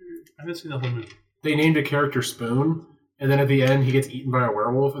 I haven't seen that whole movie. They named a character Spoon, and then at the end he gets eaten by a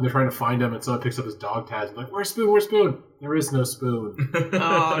werewolf, and they're trying to find him, and someone picks up his dog tags and like, "Where's Spoon? Where's Spoon?" There is no spoon.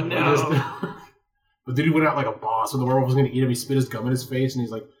 Oh no! But the dude went out like a boss. When the werewolf was going to eat him, he spit his gum in his face, and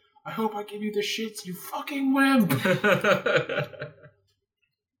he's like, "I hope I give you the shits, you fucking wimp." That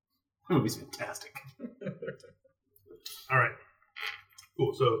movie's fantastic. All right.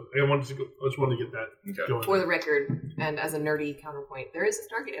 Cool. So I just wanted to get that going. For the record, and as a nerdy counterpoint, there is a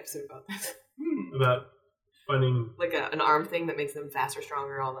Stargate episode about this. About finding like an arm thing that makes them faster,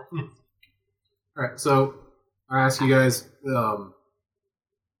 stronger, all that. All right. So I ask you guys. So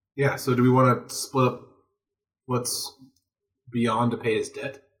do we want to split up what's beyond to pay his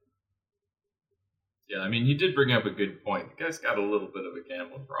debt? Yeah, I mean, you did bring up a good point. The guy's got a little bit of a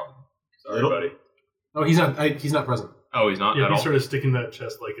gambling problem. Sorry, buddy. Oh, he's not. He's not present. Oh, he's not. Yeah, at he all? started sticking that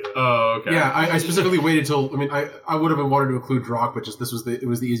chest like a. Oh, okay. Yeah, I specifically waited till. I mean, I would have wanted to include Drock, but just it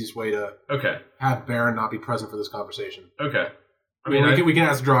was the easiest way to have Baron not be present for this conversation. Okay. I mean, we can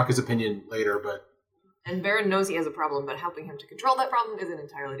ask Drock his opinion later, but. And Baron knows he has a problem, but helping him to control that problem is an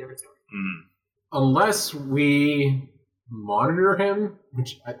entirely different story. Unless we monitor him,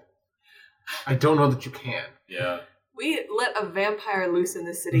 which I don't know that you can. Yeah. We let a vampire loose in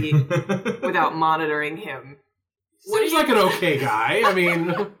the city without monitoring him. Seems like an okay guy. I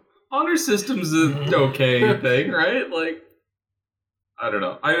mean, honor system's an okay thing, right? Like, I don't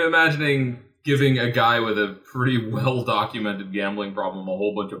know. I'm imagining giving a guy with a pretty well-documented gambling problem a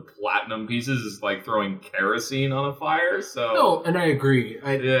whole bunch of platinum pieces is like throwing kerosene on a fire. So no, and I agree.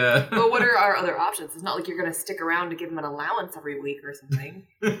 Yeah. But what are our other options? It's not like you're going to stick around to give him an allowance every week or something.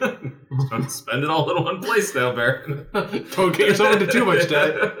 Don't spend it all in one place now, Baron. Don't get yourself into too much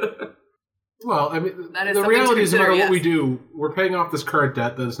debt. Well, I mean, the reality is no matter what we do, we're paying off this current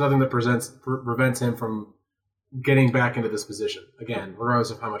debt. There's nothing that prevents him from getting back into this position, again,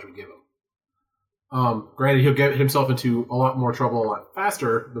 regardless of how much we give him. Granted, he'll get himself into a lot more trouble a lot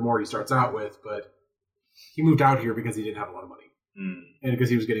faster the more he starts out with, but he moved out here because he didn't have a lot of money. And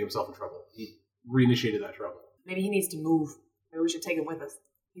because he was getting himself in trouble. He reinitiated that trouble. Maybe he needs to move. Maybe we should take him with us.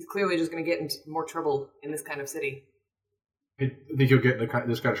 He's clearly just going to get into more trouble in this kind of city. I think he'll get into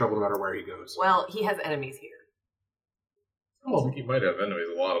this kind of trouble no matter where he goes. Well, he has enemies here. I think he might have enemies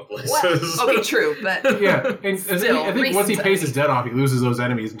a lot of places. Well, okay, true, but yeah, and still, I think once he pays his debt off, he loses those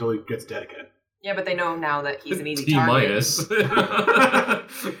enemies until he gets dead again. Yeah, but they know now that he's an easy T target. minus.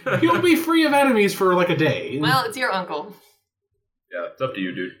 You'll be free of enemies for like a day. Well, it's your uncle. Yeah, it's up to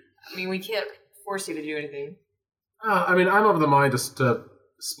you, dude. I mean, we can't force you to do anything. I mean, I'm of the mind just to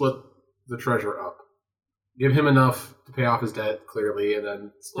split the treasure up. Give him enough to pay off his debt, clearly, and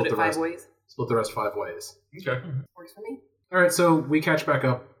then Split it the rest. 5 ways. Split the rest 5 ways. Okay. Works for me. All right, so we catch back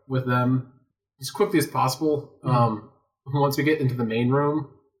up with them as quickly as possible. Once we get into the main room,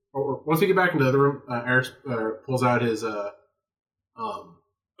 or once we get back into the other room, Eric pulls out his. Oh,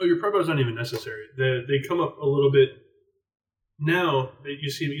 your prepos aren't even necessary. They come up a little bit. Now you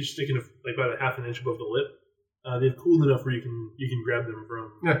see them each sticking like about a half an inch above the lip. They've cooled enough where you can grab them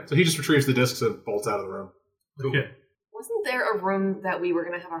from. Yeah, so he just retrieves the discs and bolts out of the room. Okay. Wasn't there a room that we were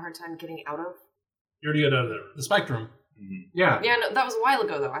going to have a hard time getting out of? You already got out of there. The Spectrum. Yeah. Yeah, no, that was a while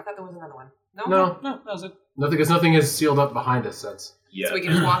ago, though. I thought there was another one. No? No, No, that was it. nothing, because nothing is sealed up behind us since. Yeah. So we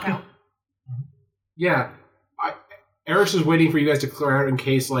can just walk out? Yeah. Eric's just waiting for you guys to clear out in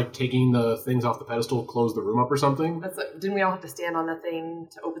case, like, taking the things off the pedestal close the room up or something. That's like, didn't we all have to stand on that thing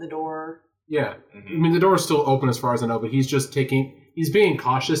to open the door? Yeah. Mhm. I mean, the door's still open as far as I know, but he's just he's being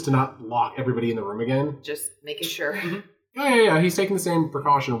cautious to not lock everybody in the room again. Just making sure. Yeah. He's taking the same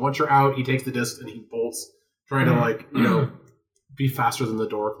precaution. Once you're out, he takes the disc and he bolts, trying to, be faster than the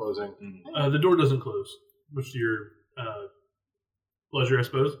door closing. The door doesn't close, much to your pleasure, I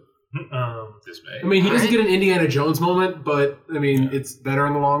suppose. Dismay. I mean, he doesn't get an Indiana Jones moment, but, I mean, it's better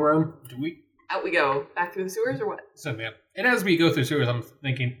in the long run. Do we? Out we go. Back through the sewers or what? So, man. And as we go through sewers, I'm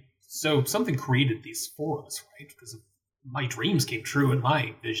thinking, so something created these for us, right? Because my dreams came true in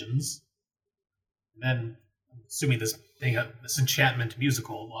my visions. And then, I'm assuming this this enchantment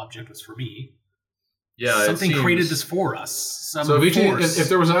musical object was for me. Yeah, Something created this for us. Some So force. if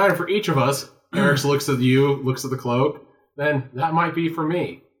there was an item for each of us, Eric looks at you, looks at the cloak, then that might be for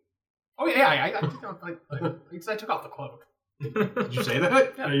me. Oh, yeah, I took off the cloak. Did you say that?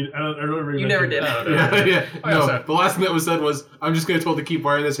 I don't remember. You never did. Yeah. Oh, No, sorry. the last thing that was said was, I'm just going to told to keep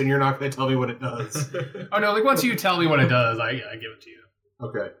wearing this and you're not going to tell me what it does. Oh, no, like once you tell me what it does, I give it to you.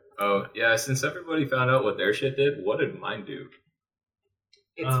 Okay. Oh, yeah, since everybody found out what their shit did, what did mine do?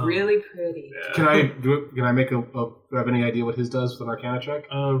 It's really pretty. Yeah. Can I do it? Can I make do I have any idea what his does with an Arcana check?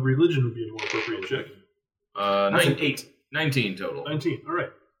 Religion would be a more appropriate check. That's an 8. 19 total. 19. All right.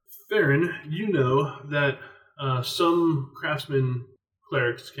 Farron, you know that some craftsman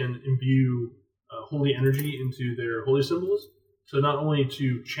clerics can imbue holy energy into their holy symbols. So not only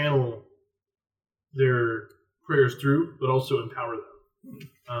to channel their prayers through, but also empower them.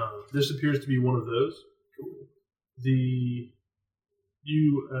 This appears to be one of those.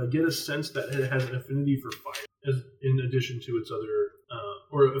 You get a sense that it has an affinity for fire, in addition to its other,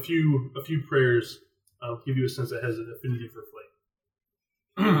 or a few prayers give you a sense that it has an affinity for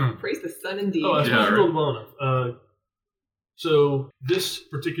flame. Praise the sun indeed. Oh, that's Yeah, you rolled well enough. So this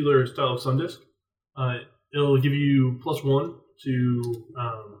particular style of sun disk, it'll give you +1 to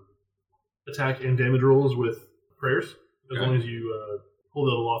attack and damage rolls with prayers, as Okay. long as you hold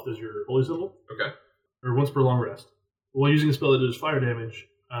it aloft as your holy symbol, Okay. or once per long rest. While using a spell that does fire damage,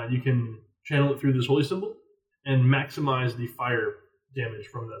 you can channel it through this holy symbol and maximize the fire damage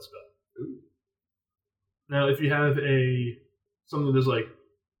from that spell. Ooh. Now, if you have something that does like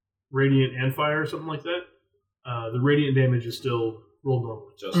radiant and fire or something like that, the radiant damage is still rolled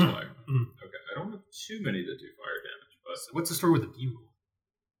normally. Just fire. Mhm. Okay. I don't have too many that do fire damage, but What's the story with the bugle?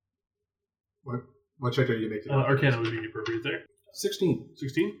 What check are you making? Arcana would be appropriate there. 16.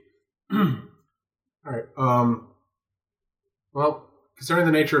 16? All right. Well, considering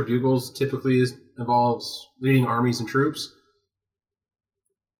the nature of bugles typically involves leading armies and troops,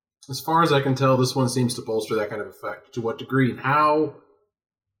 as far as I can tell, this one seems to bolster that kind of effect. To what degree and how,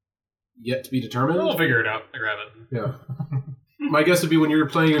 yet to be determined. We'll figure it out. I grab it. Yeah. My guess would be when you're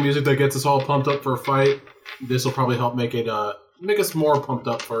playing the music that gets us all pumped up for a fight, this will probably help make us more pumped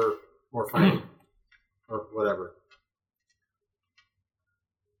up for more fighting. Or whatever.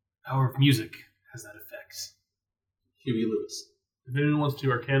 Power of music has that effect. Huey Lewis. If anyone wants to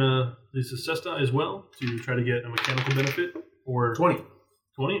Arcana Lisa Sesta as well to try to get a mechanical benefit, or 20.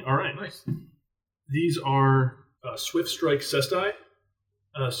 20? All right, nice. These are Swift Strike Sestai.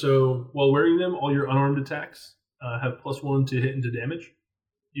 So while wearing them, all your unarmed attacks have +1 to hit and to damage.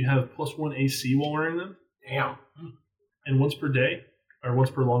 You have +1 AC while wearing them. Damn. And once per day, or once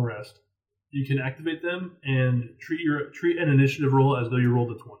per long rest, you can activate them and treat an initiative roll as though you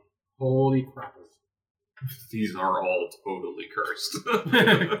rolled a 20. Holy crap. these are all totally cursed. I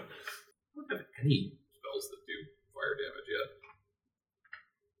don't have any spells that do fire damage yet.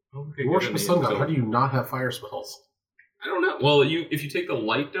 I don't think I You get worship a any sun god. until- How do you not have fire spells? I don't know. Well, if you take the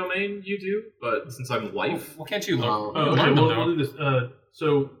light domain, you do. But since I'm life, well, can't you learn? Okay, we'll do this.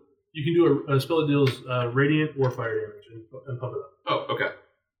 So you can do a spell that deals radiant or fire damage and pump it up. Oh, okay.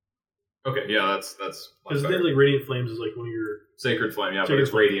 Okay, yeah, that's because then like radiant flames is like one of your sacred flame, yeah, but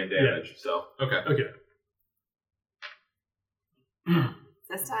it's radiant damage. Yeah. So okay.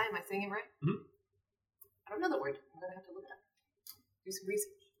 This time, am I saying it right? Mm-hmm. I don't know the word. I'm gonna have to look it up. Do some research.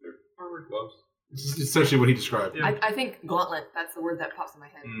 They're armored gloves. It's essentially what he described. Yeah. I think gauntlet. That's the word that pops in my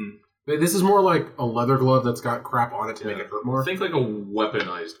head. This is more like a leather glove that's got crap on it to make it hurt more. Think like a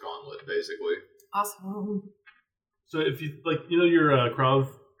weaponized gauntlet, basically. Awesome. So if you like, your Krav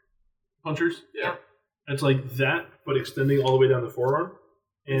punchers, Yeah. it's like that, but extending all the way down the forearm,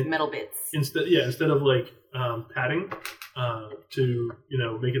 and metal bits. Instead of like padding to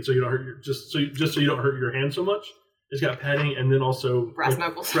make it so you don't hurt so you don't hurt your hand so much. It's got padding and then also brass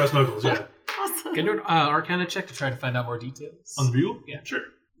knuckles. Brass knuckles, yeah. Awesome. Can you do an Arcana check to try to find out more details On the bugle? Yeah, sure.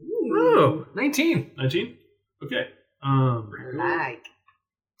 Ooh, 19. 19? Okay. Like.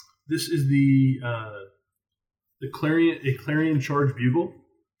 This is the clarion charge bugle.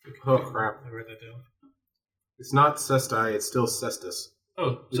 Oh crap! I wrote that down. It's not Cesti, it's still Cestus.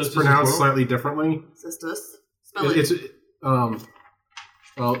 Oh, it's pronounced slightly differently. Cestus. Spell it. It's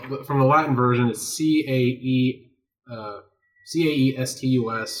well, from the Latin version, it's Caestus.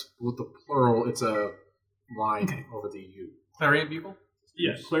 With the plural, it's a line over the U. Clarion bugle.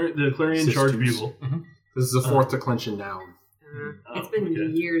 Yeah, the clarion charge bugle. Mm-hmm. This is the fourth declension noun. It's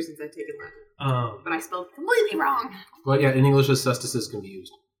been years since I've taken Latin, but I spelled completely wrong. But yeah, in English, Cestuses can be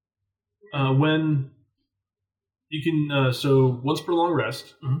used. When you can, so once per long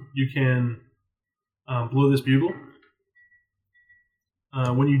rest, you can blow this bugle.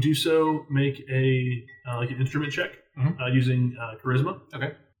 When you do so, make an instrument check using charisma.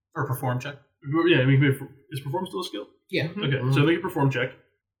 Okay. Or perform check. Yeah, is perform still a skill? Yeah. Okay, so make a perform check,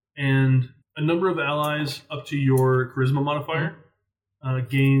 and a number of allies up to your charisma modifier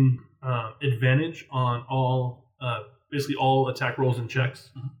gain advantage on basically all attack rolls and checks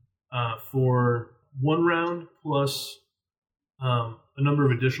for 1 round plus a number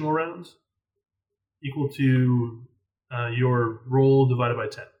of additional rounds equal to your roll divided by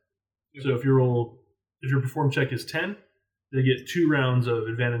 10. So if your perform check is 10, they get 2 rounds of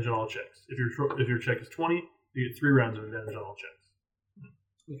advantage on all checks. If your check is 20, you get 3 rounds of advantage on all checks.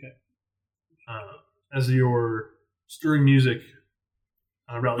 Okay. As your stirring music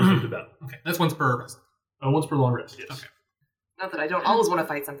rallies into battle. Okay, that's once per rest. Once per long rest, yes. Okay. Not that I don't always want to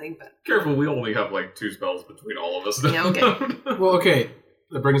fight something, but Careful, we only have like 2 spells between all of us. Yeah, okay. Well, okay.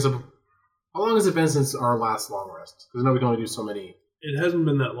 That brings up. How long has it been since our last long rest? Because I know we can only do so many. It hasn't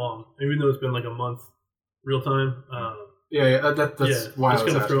been that long, even though it's been like a month, real time. That's why it's I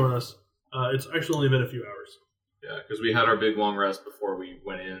was kind of asking. throwing us. It's actually only been a few hours. Yeah, because we had our big long rest before we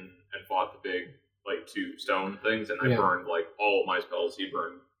went in and fought the big 2 stone things, and I burned all of my spells. He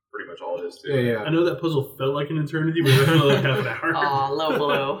burned pretty much all of his too. I know that puzzle felt like an eternity, but it felt like half an hour. Aw, low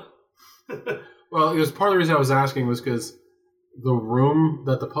blow. Well, it was part of the reason I was asking was because the room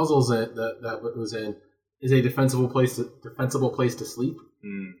that the puzzle's in, that was in, is a defensible place to sleep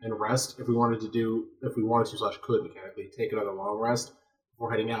and rest. If we wanted to could mechanically take another long rest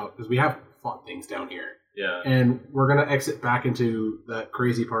before heading out, because we have fought things down here. Yeah. And we're going to exit back into that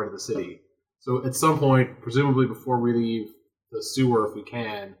crazy part of the city. So at some point, presumably before we leave the sewer, if we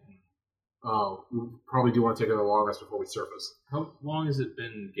can, we probably do want to take another long rest before we surface. How long has it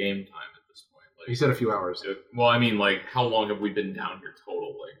been game time at this point? He said a few hours. Well, I mean, how long have we been down here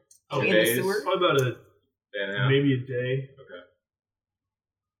total? 2 in days? the sewer? Probably about Day and a half? maybe a day. Okay.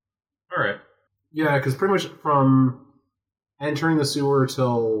 All right. Yeah, because pretty much from entering the sewer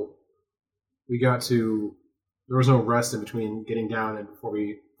till we got to, there was no rest in between getting down and before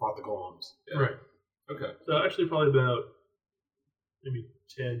we fought the golems. Yeah. Right. Okay. So actually probably about maybe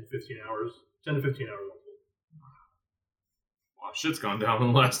 10 to 15 hours. Wow, shit's gone down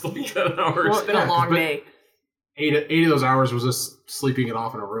in the last 10 hours. Well, It's been a long day. 8 of those hours was just sleeping it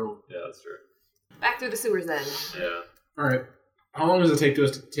off in a room. Yeah, that's true. Back through the sewers then. Yeah. All right. How long does it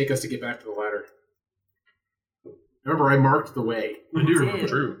take us to get back to the ladder? Remember, I marked the way, I do remember.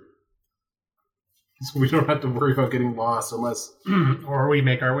 True. so we don't have to worry about getting lost unless. Or we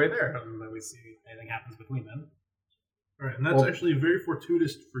make our way there, and then we see if anything happens between them. All right, and that's actually very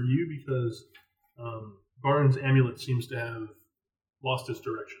fortuitous for you because Baron's amulet seems to have lost its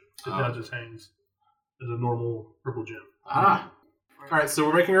direction. It now just hangs as a normal purple gem. Ah. All right, so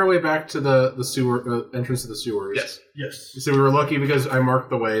we're making our way back to the sewer entrance to the sewers. Yes. So we were lucky because I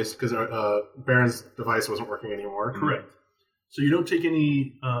marked the ways because Baron's device wasn't working anymore. Correct. So you don't take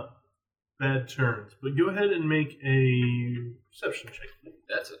any bad turns. But go ahead and make a perception check.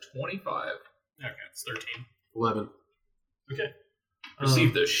 That's a 25. Okay, it's 13. 11. Okay.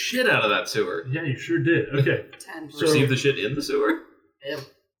 Received the shit out of that sewer. Yeah, you sure did. Okay. 10. So- Received the shit in the sewer? Ew.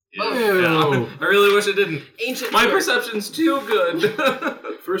 Yeah. Ew. I really wish it didn't. Ancient. My sewer. perception's too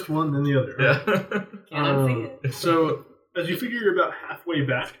good. First one, then the other. Yeah. Can't see it. So, as you figure you're about halfway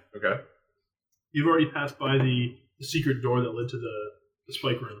back, Okay. you've already passed by the secret door that led to the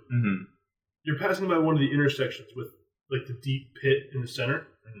spike room. Mm-hmm. You're passing by one of the intersections with like the deep pit in the center,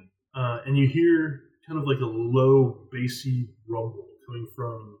 and you hear kind of like a low, bassy rumble coming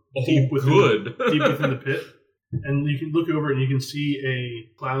from deep within the pit. And you can look over and you can see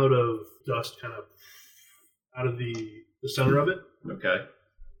a cloud of dust kind of out of the center of it. Okay.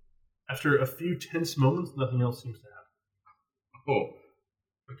 After a few tense moments, nothing else seems to happen.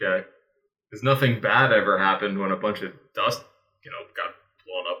 Oh. Okay. Because nothing bad ever happened when a bunch of dust, got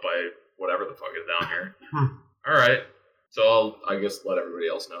blown up by whatever the fuck is down here. All right. So I guess let everybody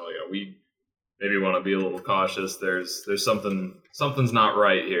else know. We maybe want to be a little cautious. There's something's not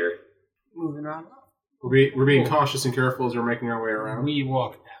right here. Moving around. We're being cautious and careful as we're making our way around. We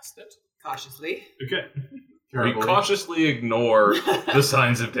walk past it. Cautiously. Okay. We Carefully. cautiously ignore the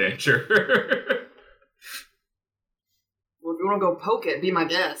signs of danger. Well, if you want to go poke it, be my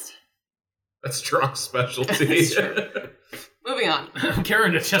guest. That's Drock's specialty. That's true. Moving on. I'm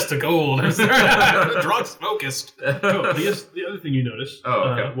carrying a chest of gold. Drock's focused. Oh, I guess the other thing you notice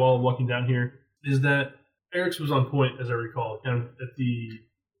while walking down here is that Eric's was on point, as I recall, kind of at the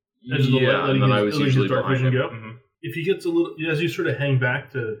edge of the light, and then I was letting usually his dark behind vision him. go. Mhm. If he gets a little, as you sort of hang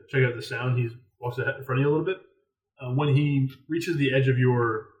back to check out the sound, he walks ahead in front of you a little bit. When he reaches the edge of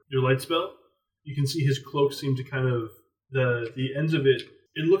your light spell, you can see his cloak seem to kind of the ends of it.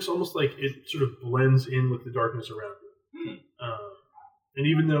 It looks almost like it sort of blends in with the darkness around you. And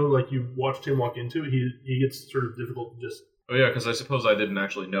even though like you watched him walk into it, he gets sort of difficult to just. Oh yeah, because I suppose I didn't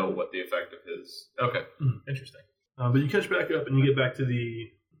actually know what the effect of his. Okay, interesting. But you catch back up and you get back to the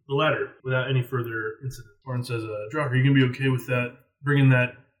ladder without any further incident. Orin says, Drock, are you going to be okay with that, bringing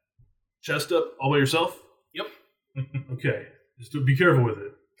that chest up all by yourself? Yep. Okay. Just be careful with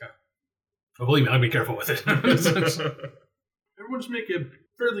it. Oh, believe me, I'll be careful with it. Everyone just make a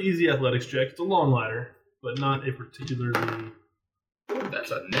fairly easy athletics check. It's a long ladder, but not a particularly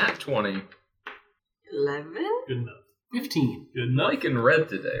That's a nat 20. 11? good enough. 15. Good enough. Liking red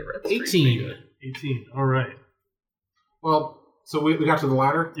today. Red's treating me 18. good. 18. All right. Well, so we got to the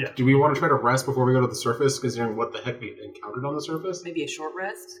ladder? Yeah. Do we want to try to rest before we go to the surface, considering what the heck we encountered on the surface? Maybe a short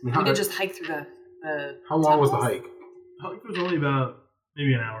rest? I mean, We did just hike through the How long was the tunnels? hike? I think it was only about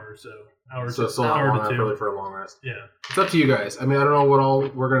maybe an hour or so. So still not hour long to enough two. really for a long rest. Yeah. It's up to you guys. I mean, I don't know what all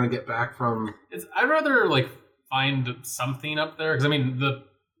we're going to get back from... I'd rather find something up there because the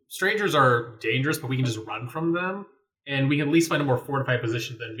strangers are dangerous, but we can just run from them, and we can at least find a more fortified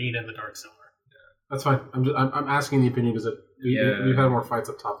position than being in the dark cellar. That's fine. I'm asking the opinion because we've had more fights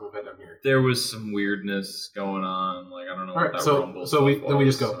up top than we've had down here. There was some weirdness going on. I don't know All what right, that rumble so we stuff just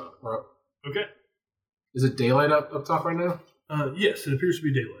was, go. so- We're up. Okay. Is it daylight up top right now? Yes, it appears to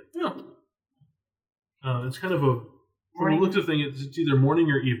be daylight. It's kind of from Morning. the looks of things, it's either morning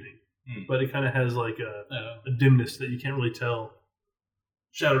or evening, but it kind of has like a dimness that you can't really tell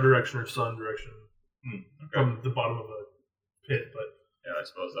shadow direction or sun direction from the bottom of a pit. But Yeah, I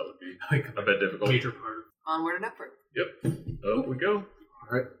suppose that would be Like a bit difficult. major part. Onward and upward. Yep. Up we go.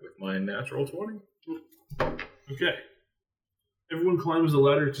 All right. With my natural 20. okay, everyone climbs the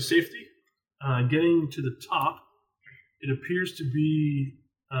ladder to safety. Getting to the top, it appears to be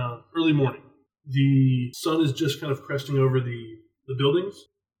early morning. The sun is just kind of cresting over the buildings.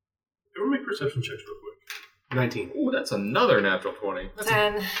 Everyone make perception checks real quick. 19. Oh, that's another natural 20.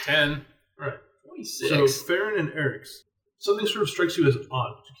 10. 10. All right. 26. So Farron and Eric's, something sort of strikes you as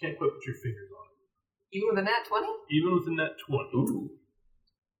odd, but you can't quite put your fingers on Even with a nat 20? it. Even with a net 20. Ooh.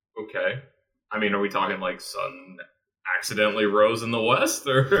 Okay. Are we talking sun accidentally rose in the west,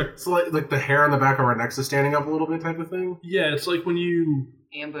 or? So like the hair on the back of our necks is standing up a little bit type of thing? Yeah, it's like when you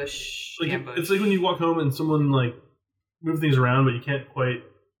Ambush. like it's like when you walk home and someone move things around, but you can't quite.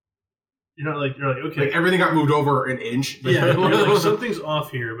 You're like okay. Like everything got moved over an inch? Yeah, you're like something's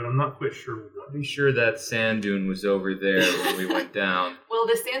off here, but I'm not quite sure what. Pretty sure that sand dune was over there when we went down. Well,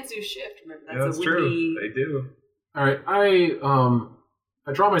 the sands do shift. Remember, that's a true. windy... They do. All right,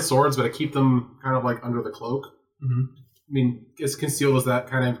 I draw my swords, but I keep them kind of under the cloak. Mm-hmm. I mean, as concealed as that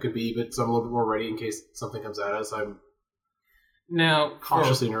kind of could be, but so I'm a little bit more ready in case something comes at us. I'm Now,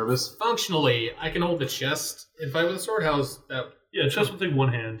 cautiously nervous. functionally, I can hold the chest and fight with a sword. How's that? Yeah, chest will take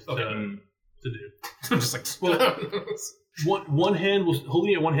one hand Okay. to do. I'm just like, Well, One hand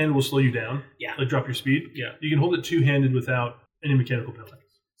holding it one hand will slow you down. Yeah. Like drop your speed. Yeah. You can hold it two-handed without any mechanical penalties.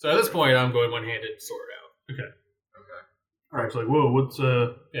 So at this point, I'm going one-handed sword out. Okay. All right. It's like, whoa, what's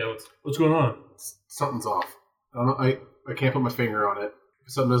going on? Something's off. I don't know. I can't put my finger on it.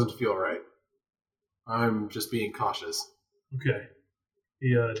 Something doesn't feel right. I'm just being cautious. Okay.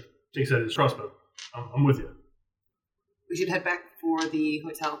 He takes out his crossbow. I'm with you. We should head back for the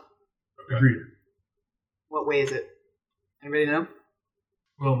hotel. Agreed. What way is it? Anybody know?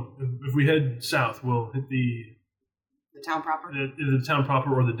 Well, if we head south, we'll hit the town proper? Either the town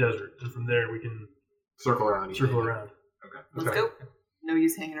proper or the desert, and from there we can circle around. Okay. Let's go. No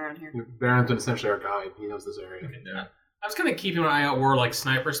use hanging around here. Baron's essentially our guide. He knows this area. Okay, yeah. I was kind of keeping an eye out where like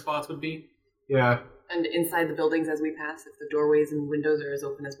sniper spots would be. Yeah. And inside the buildings as we pass, if the doorways and windows are as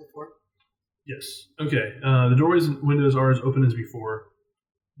open as before. Yes. Okay. The doorways and windows are as open as before,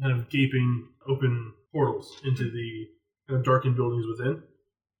 kind of gaping open portals into the kind of darkened buildings within.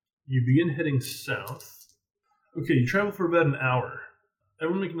 You begin heading south. Okay, you travel for about an hour.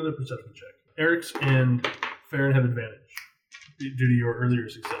 Everyone make another perception check. Eric's and Farron have advantage due to your earlier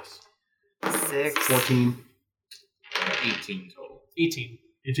success. 6. 14. 18 total. 18.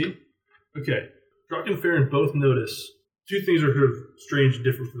 18? Okay. Drock and Farron both notice two things are kind of strange and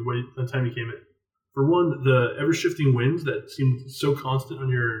different from the time you came in. For one, the ever-shifting winds that seemed so constant on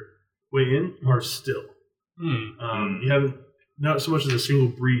your way in are still. You haven't, not so much as a single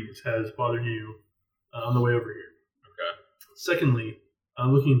breeze has bothered you on the way over here. Okay. Secondly,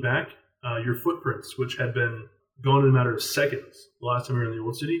 looking back, your footprints, which had been gone in a matter of seconds the last time you were in the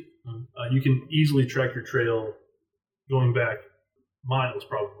Old City, you can easily track your trail going back miles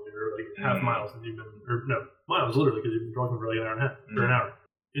probably, or like half miles that you've been, or no, miles literally, because you've been walking for like an hour and a half, or an hour,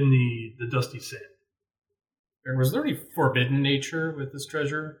 in the dusty sand. And was there any forbidden nature with this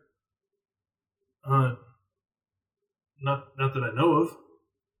treasure? Not that I know of.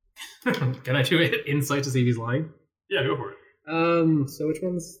 Can I do it insight to see if he's lying? Yeah, go for it. So which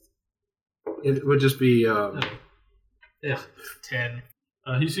one's? It would just be. Yeah, 10.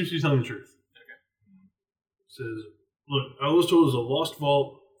 He seems to be telling the truth. Okay. Says, look, I was told it was a lost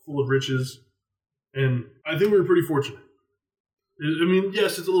vault full of riches, and I think we were pretty fortunate. I mean,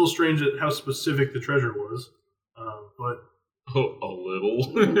 yes, it's a little strange at how specific the treasure was, but... Oh, a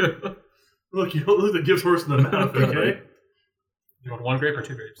little? Look, you don't look the gift horse in the mouth, okay? You want 1 grape or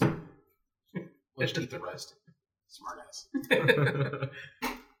 2 grapes? Let's eat the rest. Smart ass.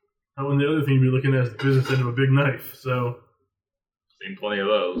 And the other thing you'd be looking at is the business end of a big knife, so... Seen plenty of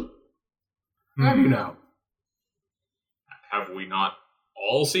those. How do you know? Have we not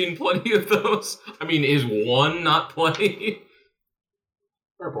all seen plenty of those? I mean, is one not plenty?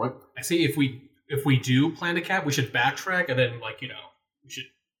 Fair point. I see if we do plan to cap, we should backtrack and then, like, we should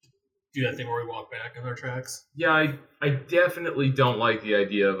do that thing where we walk back on our tracks. Yeah, I definitely don't like the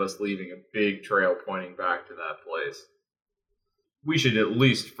idea of us leaving a big trail pointing back to that place. We should at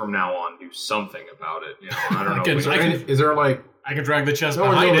least, from now on, do something about it. I don't know. Is there like... I can drag the chest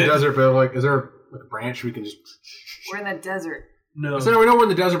behind behind it. it. The desert, but like, is there like a branch we can just... We're in the desert. No. So we know we're in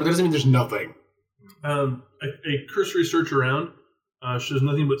the desert, but that doesn't mean there's nothing. A cursory search around shows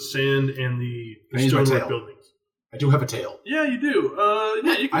nothing but sand and the stonework buildings. I do have a tail. Yeah, you do.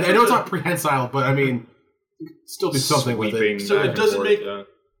 Yeah, you can. I know it's not prehensile, but I mean, still do something with it. So it doesn't make.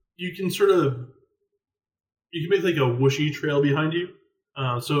 You can sort of. You can make like a whooshy trail behind you,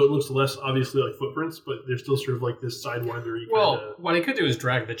 so it looks less obviously like footprints, but there's still sort of like this sidewinder. Well, what I could do is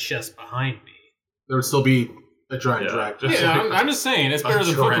drag the chest behind me. There would still be a drag. I'm just saying it's better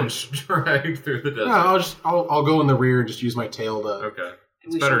than footprints. Drag through the desert. No, I'll go in the rear and just use my tail to. Okay,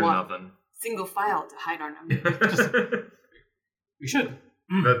 it's better than nothing. Single file to hide our numbers. We should.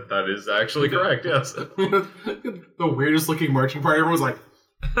 That is actually correct. Yes. The weirdest looking marching party. Everyone's like.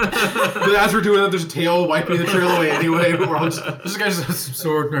 But as we're doing that, there's a tail wiping the trail away anyway. We're all just, this guy's just some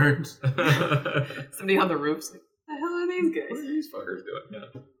sword nerds. Somebody on the roof's like, the hell are these guys? What are these fuckers doing?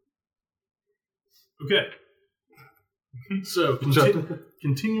 Yeah. Okay. So,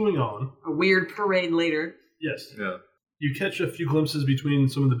 continuing on. A weird parade later. Yes. Yeah. You catch a few glimpses between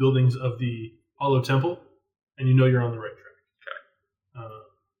some of the buildings of the Hollow Temple, and you know you're on the right track. Okay.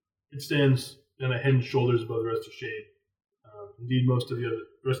 It stands kind of head and shoulders above the rest of Shade. Indeed, most of the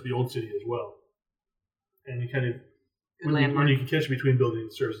rest of the Old City as well. And you kind of, when you can catch between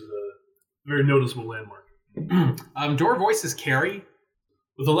buildings, it serves as a very noticeable landmark. Door voices carry?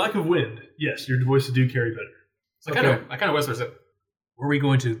 With a lack of wind, yes, your voices do carry better. So I kind of whisper, where are we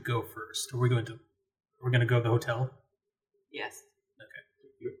going to go first? Are we going to go to the hotel? Yes. Okay.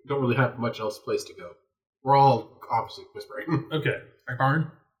 You don't really have much else place to go. We're all obviously whispering. Okay. Our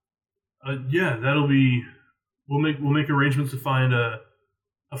barn? Yeah, that'll be we'll make arrangements to find a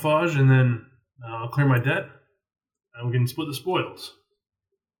Faj, and then I'll clear my debt, and we can split the spoils.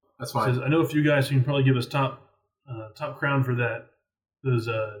 That's fine. I know a few guys who can probably give us top crown for that.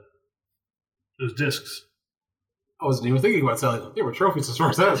 Those discs. I wasn't even thinking about selling them. They were trophies as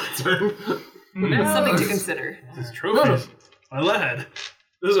far as I was concerned. That's something to consider. These trophies, my lad.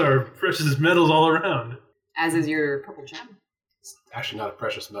 Those are precious metals all around. As is your purple gem. It's actually not a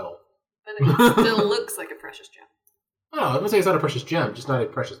precious metal. But it still looks like a precious gem. Oh, I'm going to say it's not a precious gem, just not a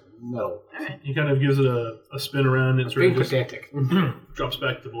precious metal. All right. He kind of gives it a spin around. And sort Being of just pedantic. drops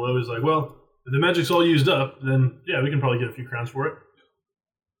back to below. He's like, well, if the magic's all used up, then yeah, we can probably get a few crowns for it.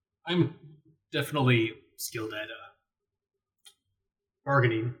 I'm definitely skilled at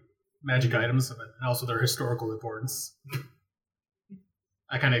bargaining magic items and also their historical importance.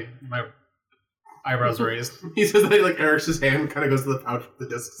 I kind of, my eyebrows raised. He says that like Eric's hand kind of goes to the pouch with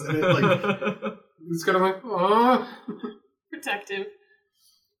the discs in it. Like, he's kind of like, aww. Protective.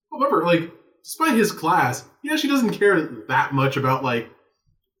 Remember, like, despite his class, he actually doesn't care that much about like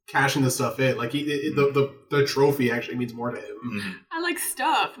cashing the stuff in. Like, the trophy actually means more to him. I like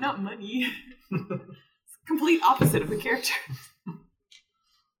stuff, not money. It's complete opposite of the character.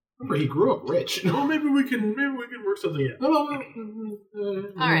 Remember, he grew up rich. Well, maybe we can work something out. All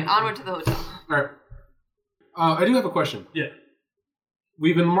right, onward to the hotel. All right. I do have a question. Yeah.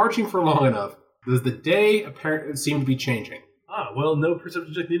 We've been marching for long enough. Does the day apparently seem to be changing? Well, no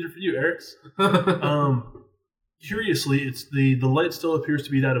perception check needed for you, Eric's. Curiously, it's the light still appears to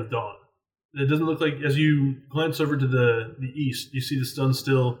be that of dawn. It doesn't look like, as you glance over to the east, you see the sun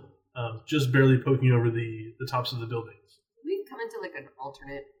still just barely poking over the tops of the buildings. We come into like an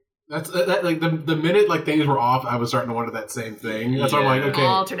alternate. That's that like the minute like things were off, I was starting to wonder that same thing. That's why I'm like, okay,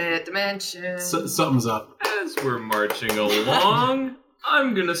 Alternate dimension. something's up. As we're marching along,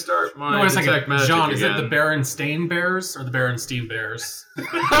 I'm gonna start my No, wait a second. detect magic John, again. is it the Berenstain Bears or the Berenstein Bears? Which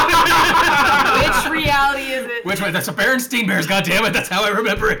reality is it? Which way? That's a Berenstein Bears, goddammit, that's how I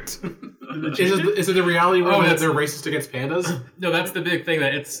remember it. Is it the reality where that's- they're racist against pandas? No, that's the big thing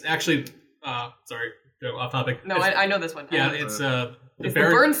that it's actually, sorry, go off topic. No, It's- I know this one. Yeah, it's It's the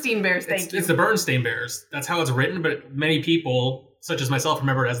Bernstein Bears, thank you. It's the Bernstein Bears. That's how it's written, but many people, such as myself,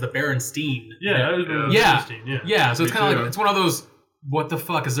 remember it as the Berenstein. Yeah, I was Yeah. Berenstein, Yeah, so it's Me kind of too. like, it's one of those, what the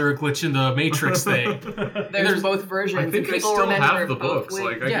fuck, is there a glitch in the Matrix thing? There's both versions. I think and I people still remember have the both books. ways.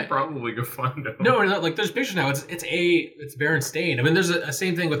 Like, I Yeah. could probably go find them. No, like there's pictures now. It's Berenstain. I mean, there's a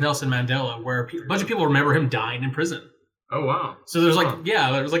same thing with Nelson Mandela, where a bunch of people remember him dying in prison. Oh, wow. So there's like,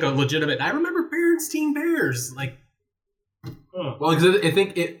 Huh. there's like a legitimate. I remember Berenstein Bears. Like, Well, because I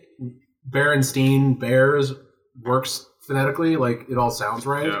think Berenstein Bears works phonetically, like it all sounds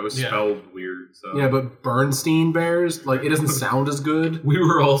right. Yeah, it was Yeah. spelled weird. So. Yeah, but Bernstein Bears, like it doesn't sound as good. We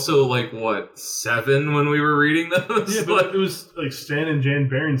were also, like, what, 7 when we were reading those? Yeah, but it was like Stan and Jan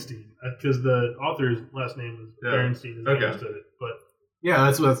Berenstein, because the author's last name was Yeah. Berenstein, as I Okay. understood it. But Yeah,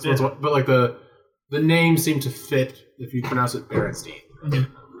 that's what. But like the name seemed to fit if you pronounce it Berenstein.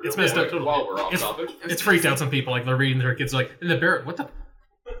 it's messed up. While we're off It's- topic. It's freaked out some people. Like they're reading their kids like, and the bear. What the?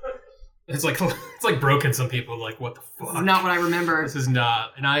 It's like it's like broken some people. Like what the This fuck? is not what I remember. This is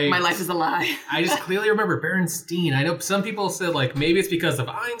not. And My life is a lie. I just clearly remember Berenstein. I know some people said like maybe it's because of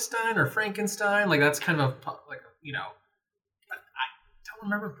Einstein or Frankenstein. Like that's kind of like you know. But I don't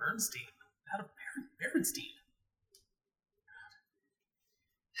remember Bernstein. Out of Berenstein.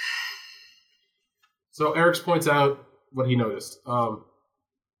 So Eric's points out what he noticed.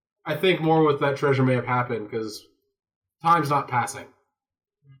 I think more with that treasure may have happened because time's not passing.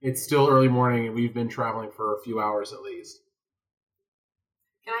 It's still early morning, and we've been traveling for a few hours at least.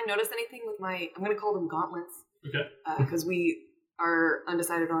 Can I notice anything with my? I'm going to call them gauntlets. okay. Because we are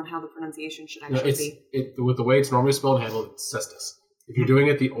undecided on how the pronunciation should No, actually be. with the way it's normally spelled and handled, it's cestus. If you're doing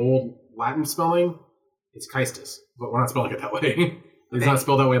it the old Latin spelling, it's caestus. But we're not spelling it that way. It's Okay. not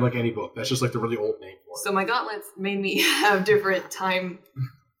spelled that way in like any book. That's just like the really old name for it. So my gauntlets made me have different time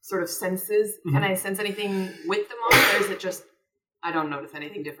sort of senses. Can I sense anything with them on, or is it just I don't notice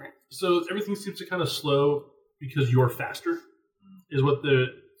anything different? So everything seems to kind of slow because you're faster, is what they're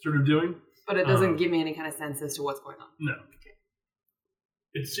sort of doing. But it doesn't give me any kind of sense as to what's going on. No.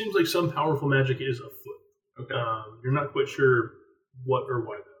 It seems like some powerful magic is afoot. Okay. You're not quite sure what or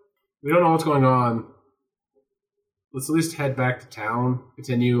why, though. We don't know what's going on. Let's at least head back to town.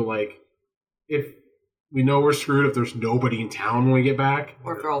 Continue, like, if we know we're screwed if there's nobody in town when we get back.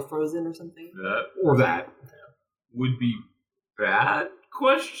 Or if they're all frozen or something. That Or that. would be bad?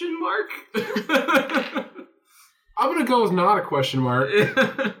 Question mark? I'm going to go with not a question mark.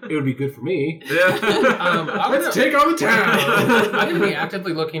 Yeah. It would be good for me. I'm Let's take on the town! I'm gonna be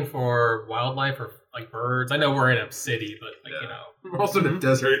actively looking for wildlife or like birds. I know we're in a city, but We're also in a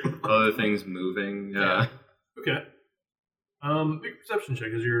desert. Other things moving. Yeah. Okay. Big perception check.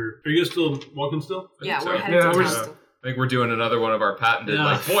 Are you guys still walking still? Yeah, so. we're headed to we're town just- still. I think we're doing another one of our patented, Yeah.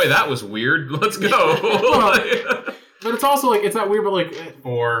 like, boy, that was weird. Let's go. But it's also like it's not weird, but like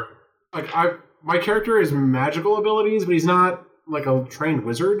or my character has magical abilities, but he's not like a trained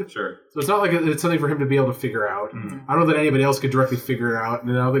wizard. Sure. So it's not like it's something for him to be able to figure out. Mhm. I don't know that anybody else could directly figure it out,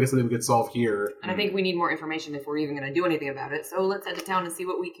 and I don't think it's something we could solve here. And I think we need more information if we're even going to do anything about it. So let's head to town and see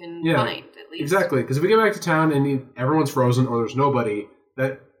what we can Yeah. find, at least. Exactly, because if we get back to town and everyone's frozen or there's nobody,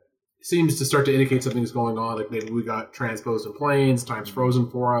 that seems to start to indicate something's going on. Like maybe we got transposed in planes, time's frozen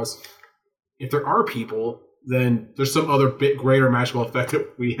for us. If there are people, then there's some other bit greater magical effect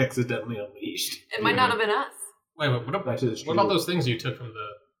that we accidentally unleashed. It might not have been us. wait, what Actually, it's what about true. those things you took from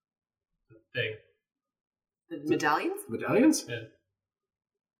the thing? The medallions? Medallions?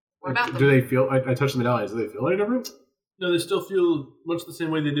 What about Do them? they feel? I touched the medallions. Do they feel any different? No, they still feel much the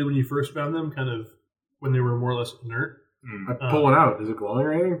same way they did when you first found them, kind of when they were more or less inert. I pull one out. Is it glowing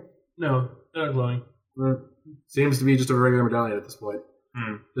or anything? No, they're not glowing. Seems to be just a regular medallion at this point.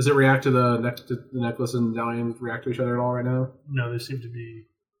 Hmm. Does it react to the necklace and medallion react to each other at all right now? No, they seem to be.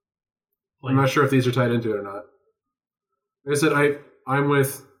 I'm not sure if these are tied into it or not. Like I said, I'm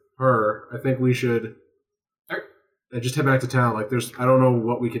with her. I think we should just head back to town. Like, I don't know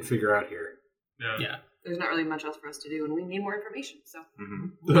what we could figure out here. Yeah. There's not really much else for us to do, and we need more information. So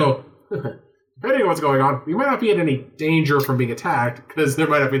Mm-hmm. So, depending on what's going on, we might not be in any danger from being attacked because there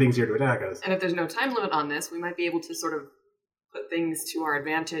might not be things here to attack us. And if there's no time limit on this, we might be able to sort of put things to our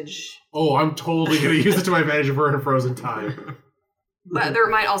advantage. Oh, I'm totally going to use it to my advantage if we're in a frozen time. But there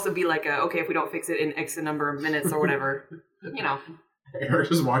might also be like okay, if we don't fix it in X number of minutes or whatever, Eric's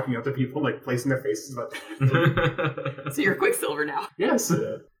just walking up to people, like, placing their faces about So you're Quicksilver now. Yes.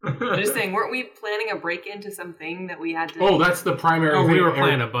 I'm just saying, weren't we planning a break-in to something that we had to... Oh, that's the primary Oh, thing. we were Eric-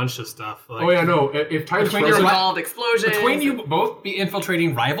 planning a bunch of stuff. Like, Oh, yeah, no. If time's Between frozen... your involved explosions. Between you both be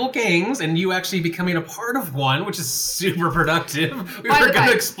infiltrating rival gangs and you actually becoming a part of one, which is super productive. We By were the going to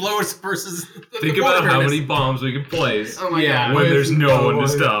way- explode versus. Think about how many bombs we can place Oh my Yeah. god. when With there's no one no to one.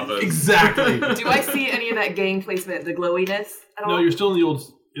 stop us. Exactly. Do I see any of that gang placement, the glowiness at all? No, you're still in the old.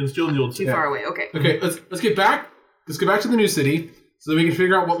 It's still in the old. Too city. far away. Okay. Okay, let's get back. Let's get back to the new city so that we can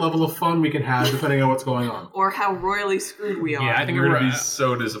figure out what level of fun we can have depending on what's going on. Or how royally screwed we are. Yeah, I think We're we're gonna be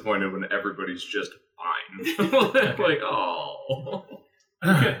so disappointed when everybody's just fine. Like, oh.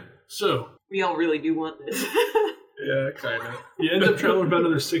 Okay, so We all really do want this. Yeah, kind of. you end up traveling about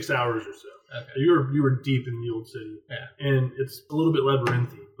another 6 hours or so. Okay. You were deep in the old city, Yeah. and it's a little bit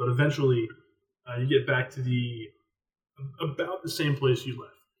labyrinthy. But eventually, you get back to about the same place you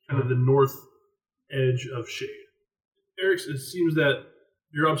left, kind of the north edge of Shade. Eric, it seems that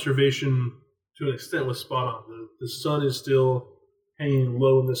your observation, to an extent, was spot on. The sun is still hanging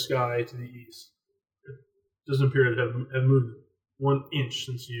low in the sky to the east. It doesn't appear to have moved 1 inch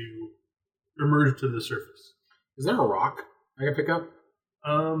since you emerged to the surface. Is there a rock I can pick up?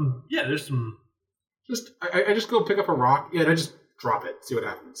 Yeah, there's some. I just go pick up a rock. Yeah, and I just drop it. See what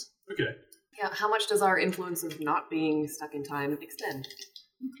happens. Okay. Yeah, how much does our influence of not being stuck in time extend?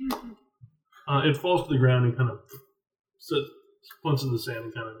 It falls to the ground and kind of punches in the sand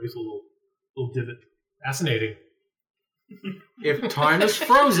and kind of makes a little divot. fascinating. If time is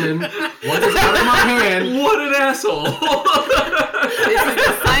frozen, what is out of my hand? What an asshole! This is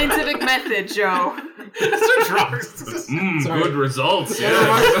the scientific method, Joe. Sorry. Good results. Yeah.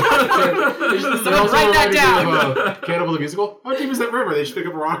 Yeah. Someone write that down. Cannibal the Musical. How deep is that river? They just pick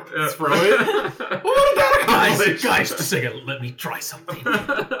up a rock, Yeah. throw it. What did that accomplish? Guys, just a second. Let me try something.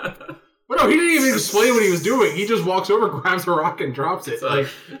 Well, no, he didn't even explain what he was doing. He just walks over, grabs a rock, and drops it. Like,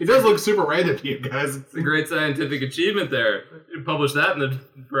 it does look super random to you guys. It's a great scientific achievement there. You publish that in the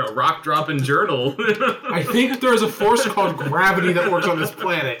rock dropping journal. I think there's a force called gravity that works on this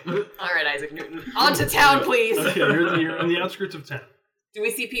planet. All right, Isaac Newton. On to town, please. Okay, you're on the outskirts of town. Do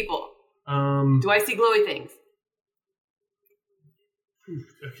we see people? Okay, Do I see glowy things?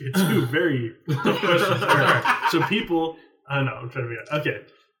 2 very tough questions. All right. So people, no, I'm trying to figure out. Okay,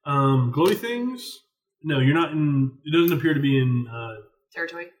 glowy things. No, you're not in. It doesn't appear to be in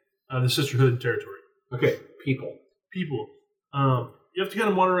Territory? the Sisterhood territory. Okay, people. People. You have to kind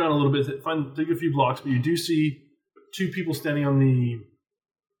of wander around a little bit, take a few blocks, but you do see 2 people standing in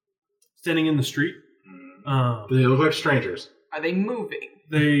the street. Do they look like strangers? Are they moving?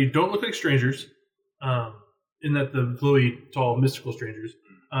 They don't look like strangers, in that the glowy, tall, mystical strangers,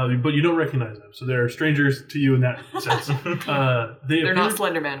 but you don't recognize them. So they're strangers to you in that sense. They're not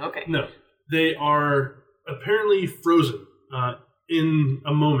Slender Man. Okay. No, they are apparently frozen in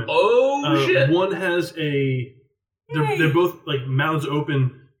a moment. Oh shit! One has they're both like mouths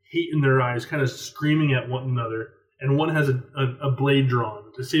open, hate in their eyes, kind of screaming at one another, and one has a blade drawn,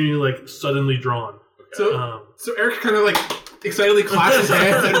 seemingly like suddenly drawn. So Eric kind of like excitedly claps his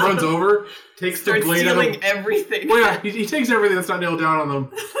hands and runs over, takes the blade out of stealing everything. Well, yeah, he takes everything that's not nailed down on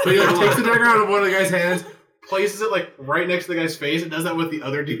them. So he like, takes the dagger out of one of the guy's hands, places it like right next to the guy's face, and does that with the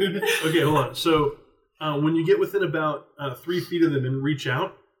other dude. Okay, hold on. So when you get within about 3 feet of them and reach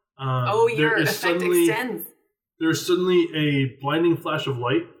out, your effect extends. There's suddenly a blinding flash of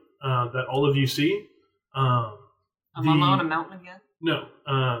light that all of you see. I'm on a mountain again? No.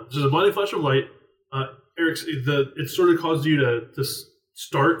 There's a blinding flash of light. Eric's, it sort of caused you to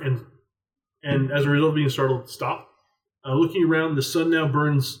start and as a result of being startled, stop. Looking around, the sun now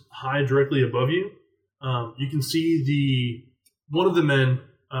burns high directly above you. You can see one of the men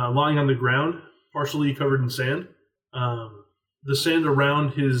lying on the ground, partially covered in sand. The sand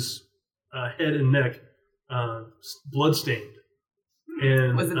around his head and neck, blood-stained.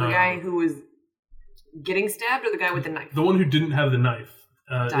 And was it the guy who was getting stabbed or the guy with the knife? The one who didn't have the knife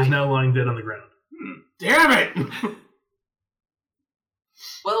is now lying dead on the ground. Damn it!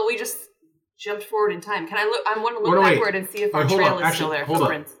 Well, we just jumped forward in time. Can I look? I want to look backward and see if our trail is still there.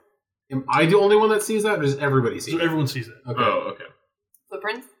 Footprints. Am I the only one that sees that, or does everybody see it? Everyone sees it. Okay. Oh, okay.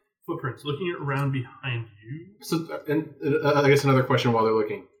 Footprints? Footprints. Looking around behind you. So, I guess another question while they're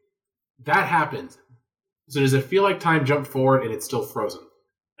looking. That happens. So does it feel like time jumped forward and it's still frozen?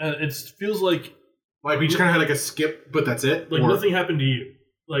 It feels like we just kind of had like a skip, but that's it? Like nothing happened to you.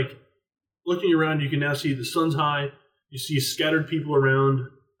 Like, looking around, you can now see the sun's high. You see scattered people around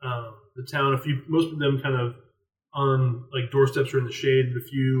the town. Most of them kind of on like doorsteps or in the shade. A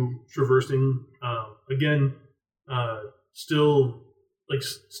few traversing. Again, still like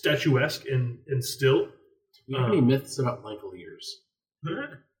statuesque and still. Do we have any myths about Langoliers?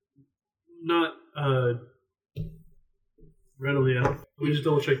 Not readily enough. Let me just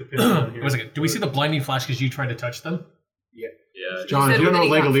double check the pin here. Wait a second. Do we see the blinding flash because you tried to touch them? Yeah. Yeah. John, if you don't know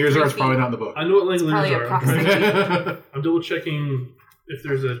what Langoliers are, it's probably not in the book. I know what Langoliers are. Probably I'm double checking if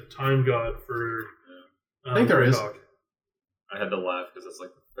there's a time god for. I think there is. I had to laugh because it's like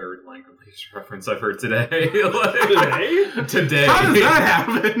the third Langoliers reference I've heard today. Today? How does that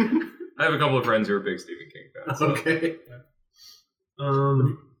happen? I have a couple of friends who are big Stephen King fans. So. Okay.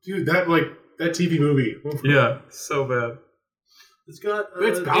 Dude, that TV movie. Yeah, so bad. It's got.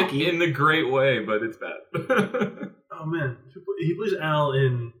 It's balky. In the great way, but it's bad. Oh man, he plays Al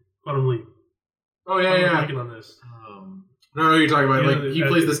in Quantum Leap. Oh yeah, I'm yeah. blanking on this. No, you're talking about Yeah, he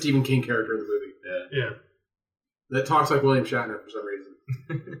plays the Stephen King character in the movie. Yeah. That talks like William Shatner for some reason.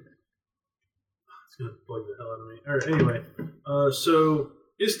 It's gonna bug the hell out of me. All right. Anyway, so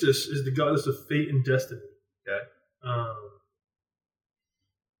Istis is the goddess of fate and destiny. Okay.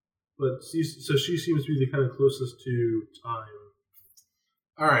 But she seems to be the kind of closest to time.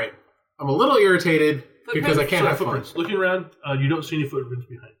 All right, I'm a little irritated because I can't have footprints. fun. Looking around, you don't see any footprints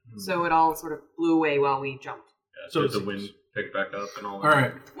behind. So it all sort of blew away while we jumped. Yeah, So so the wind picked back up and all that. All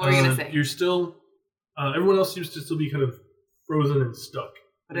right. What were you going to say? You're still. Everyone else seems to still be kind of frozen and stuck.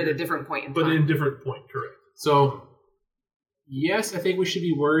 But at a different point in But time. in a different point, correct. So, yes, I think we should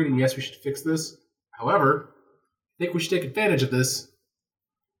be worried, and yes, we should fix this. However, I think we should take advantage of this.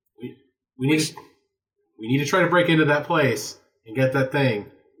 We need to try to break into that place and get that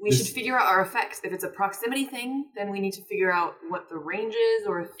thing. We should figure out our effects. If it's a proximity thing, then we need to figure out what the range is,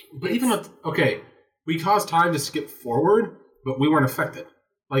 or if But even with, okay, we caused time to skip forward, but we weren't affected.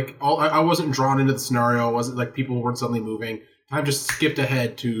 Like, I wasn't drawn into the scenario. It wasn't like people weren't suddenly moving. Time just skipped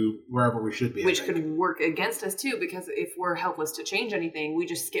ahead to wherever we should be. which could work against us too, because if we're helpless to change anything, we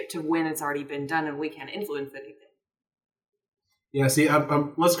just skip to when it's already been done and we can't influence anything. Yeah, see,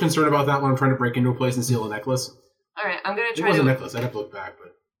 I'm less concerned about that when I'm trying to break into a place and steal a necklace. All right, I'm gonna It try was to. a necklace. I'd have to look back,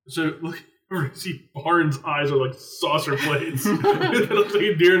 but So look, see Barnes' eyes are like saucer plates. It looks like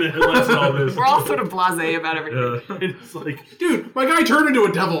a deer in the headlights and all this. We're all sort of blasé about everything. Yeah. It's like, dude, my guy turned into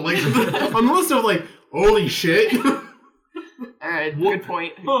a devil. Like on the list of like, holy shit. All right, good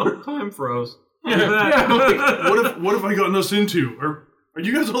point. Oh, time froze. Yeah, like, what have I gotten us into? Are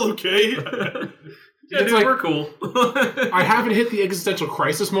you guys all okay? Yeah, dude, like- we're cool. I haven't hit the existential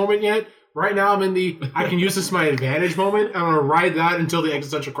crisis moment yet. Right now, I'm in the I can use this to my advantage moment. I'm gonna ride that until the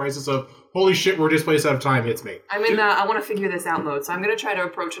existential crisis of holy shit, we're displaced out of time hits me. I'm in I want to figure this out mode, so I'm going to try to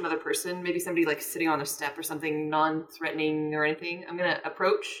approach another person, maybe somebody like sitting on a step or something non-threatening or anything. I'm going to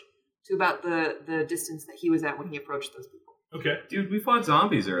approach to about the distance that he was at when he approached those people. Okay. Dude, we fought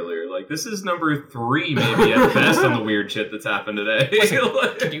zombies earlier. Like, this is number 3 maybe at best on the weird shit that's happened today.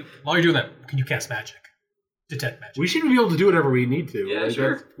 While you're doing that, can you cast magic? detect magic. We should be able to do whatever we need to. Yeah,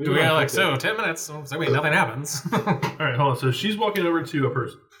 sure. Do we have like 10 minutes? So wait, nothing happens. All right, hold on. So she's walking over to a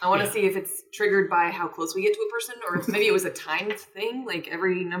person. I want to see if it's triggered by how close we get to a person, or if maybe it was a timed thing, like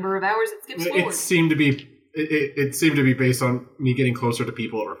every number of hours it skips forward. It seemed to be. It seemed to be based on me getting closer to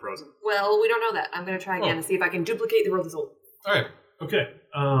people that were frozen. Well, we don't know that. I'm going to try again and see if I can duplicate the result. All right. Okay.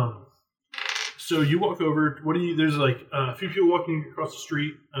 So you walk over. What do you? There's like a few people walking across the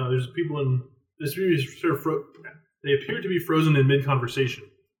street. There's people in this street is sort of they appear to be frozen in mid conversation,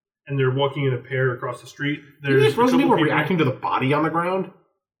 and they're walking in a pair across the street. There's frozen people reacting to the body on the ground.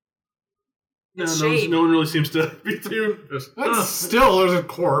 No one really seems to be too. Still, there's a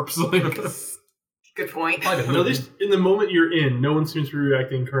corpse. Like, good point. At least in the moment you're in, no one seems to be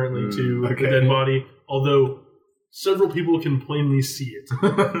reacting currently to the dead body. Although several people can plainly see it.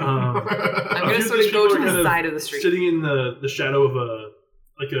 I'm going to sort of go to the side of the street, sitting in the shadow of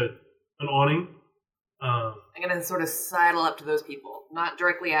an awning. I'm going to sort of sidle up to those people, not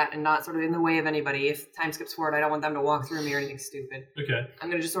directly at and not sort of in the way of anybody. If time skips forward, I don't want them to walk through me or anything stupid. Okay. I'm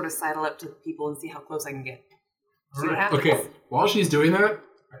going to just sort of sidle up to people and see how close I can get. See what right. happens. Okay, while she's doing that,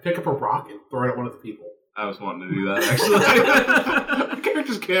 I pick up a rock and throw it at one of the people. I was wanting to do that, actually. The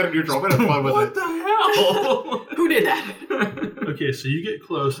character's chaotic neutral. I'm going to have fun with What it. the hell? Who did that? Okay, so you get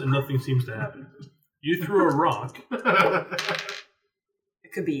close and nothing seems to happen. You threw a rock.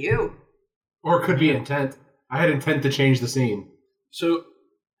 It could be you. Or it could be intent. I had intent to change the scene. So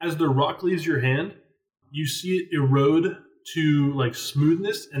as the rock leaves your hand, you see it erode to like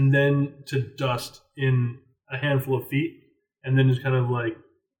smoothness and then to dust in a handful of feet, and then just kind of like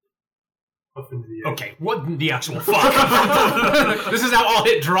puff into the air. Okay, what the actual fuck? This is how all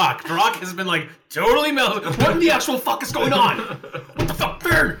hit Drock. Drock has been like totally melted. What the actual fuck is going on? What the fuck?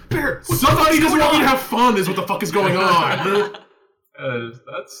 Bear! Somebody doesn't want me to have fun is what the fuck is going on.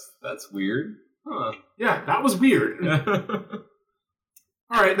 That's weird. Huh. Yeah, that was weird.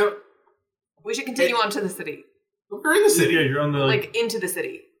 Alright, no, We should continue on to the city. we're in the city. Yeah, you're on the Like into the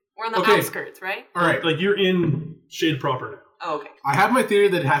city. We're on the Okay. outskirts, right? Alright, like you're in Shade proper now. Oh, okay. I have my theory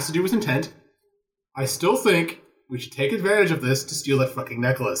that it has to do with intent. I still think we should take advantage of this to steal that fucking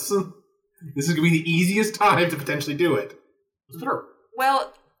necklace. This is going to be the easiest time to potentially do it.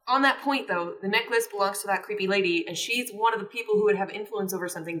 Well, on that point, though, the necklace belongs to that creepy lady, and she's one of the people who would have influence over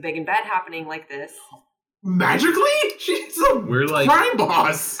something big and bad happening like this. Magically? She's a We're like crime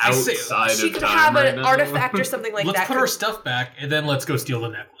boss. outside She of could time have right an now. artifact or something like Let's that. put our stuff back and then let's go steal the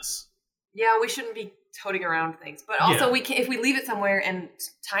necklace. Yeah, we shouldn't be toting around things. But also, Yeah. we can if we leave it somewhere and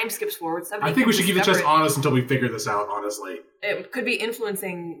time skips forward, somebody I think we should keep the chest discover honest until we figure this out, honestly. it could be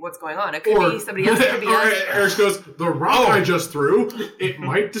influencing what's going on. It could be somebody else. It could be or us. Eric goes, the rock I just threw, it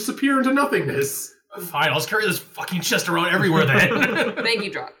might disappear into nothingness. Fine, I'll just carry this fucking chest around everywhere then. Thank you,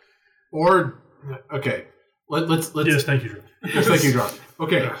 Drock. Or, okay, let's Yes, thank you, Drew. Yes, thank you, Drock.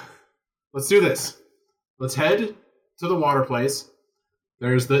 Okay, let's do this. Let's head to the water place.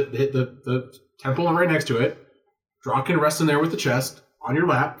 There's the temple right next to it. Drock can rest in there with the chest on your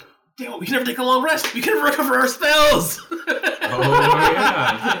lap. Damn, we can never take a long rest. We can never recover our spells. Oh,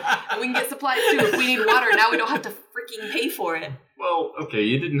 yeah. And we can get supplies too. If we need water, now we don't have to freaking pay for it. Well, okay,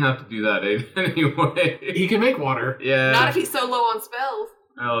 you didn't have to do that anyway. He can make water. Yeah. Not if he's so low on spells.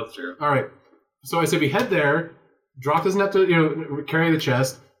 Oh, that's true. All right. So I said we head there. Drock doesn't have to, carry the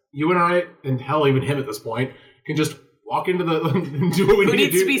chest. You and I, and hell, even him at this point, can just walk into the and do what we Who need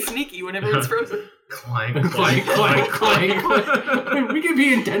needs to do. to be sneaky when everyone's frozen? Clank, Clank, clank, clank, clank. We can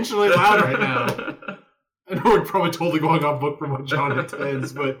be intentionally loud right now. I know we're probably totally going off book from what John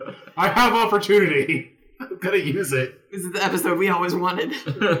intends, but I have opportunity. I'm gonna use it. This is the episode we always wanted.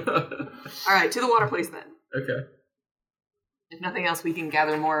 All right, to the water place then. Okay. If nothing else, we can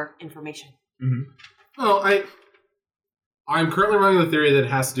gather more information. Well, I'm currently running the theory that it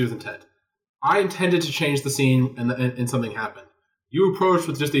has to do with intent. I intended to change the scene, and something happened. You approached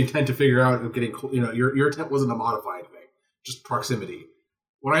with just the intent to figure out of getting, your intent wasn't a modified thing, just proximity.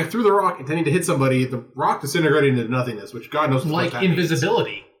 When I threw the rock intending to hit somebody, the rock disintegrated into nothingness, which God knows what Like that means.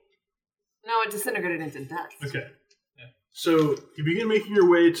 invisibility. No, it disintegrated into dust. Okay. So you begin making your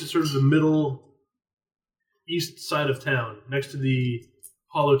way to sort of the middle east side of town, next to the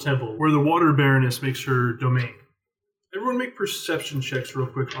Hollow Temple, where the Water Baroness makes her domain. Everyone make perception checks real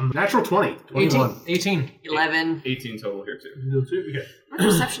quick on the Natural 20. 21. 18. 11. 18 total here, too. middle two. Okay. My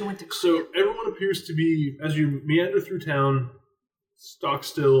perception went to So everyone appears to be, as you meander through town, stock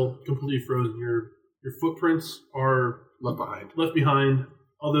still, completely frozen. Your footprints are Left behind. left behind,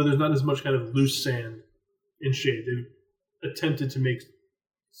 although there's not as much kind of loose sand in Shade. They've attempted to make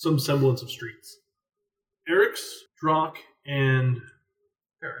some semblance of streets. Eric's, Drock, and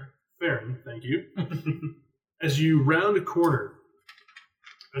Farron, thank you, As you round a corner,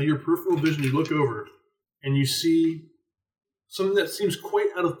 out of your peripheral vision, you look over and you see something that seems quite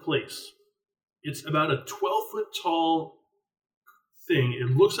out of place. It's about a 12-foot tall thing.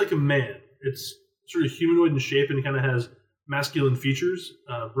 It looks like a man. It's sort of humanoid in shape and kind of has masculine features,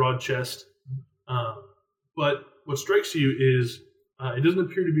 broad chest. But what strikes you is it doesn't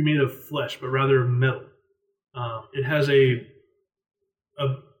appear to be made of flesh, but rather metal. It has a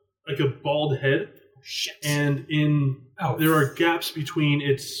bald head. Shit. And there are gaps between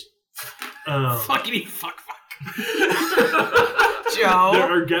its. Fuck. Joe. There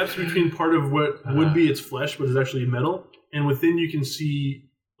are gaps between part of what would be its flesh, but is actually metal, and within you can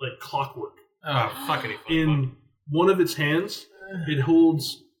see like clockwork. Oh, fuckity fuck. In one of its hands, it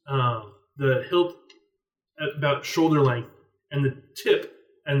holds the hilt at about shoulder length, and the tip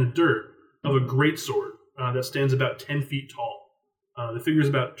and the dirt of a greatsword that stands about 10 feet tall. The figure is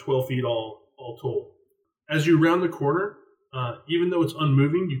about 12 feet all told. As you round the corner, even though it's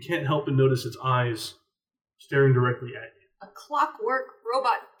unmoving, you can't help but notice its eyes staring directly at you. A clockwork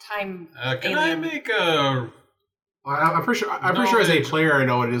robot time. Can I make a... I'm pretty sure as a player I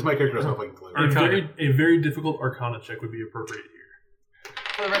know what it is. My character doesn't have fucking clue. A very difficult Arcana check would be appropriate here.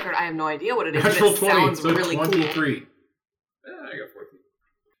 For the record, I have no idea what it is. Natural It 20, sounds so really 23. cool. Yeah, I got 14.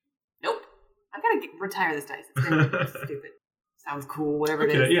 Nope. I gotta retire this dice. It's gonna be stupid. Sounds cool, whatever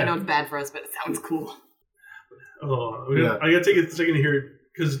it is. Yeah. I know it's bad for us, but it sounds cool. I gotta take a second to hear it,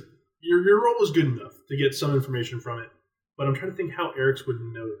 because your roll was good enough to get some information from it, but I'm trying to think how Eric's would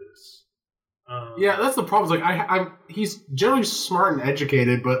know this. Yeah, that's the problem. Is like he's generally smart and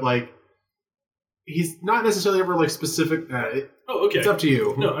educated, but like he's not necessarily ever like specific. Okay. It's up to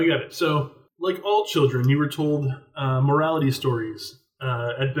you. No, I got it. So, like all children, you were told morality stories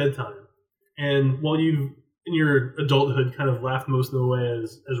at bedtime, and while you, in your adulthood, kind of laughed most of the way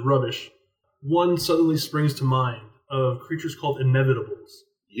as rubbish, one suddenly springs to mind of creatures called inevitables.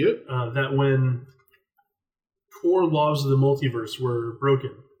 Yep. That when core laws of the multiverse were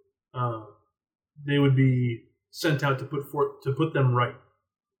broken, they would be sent out to put them right.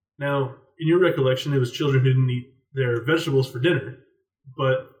 Now, in your recollection, it was children who didn't eat their vegetables for dinner,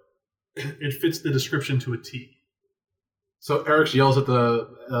 but it fits the description to a T. So Eric yells at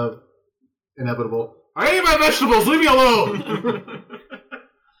the inevitable, "I ate my vegetables! Leave me alone!"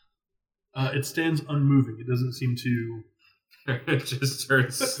 It stands unmoving. It doesn't seem to... It just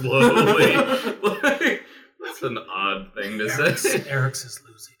turns slowly. That's an odd thing to say. Eric's is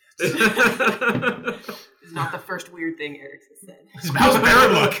losing it. It's not the first weird thing Eric has said. How's Bear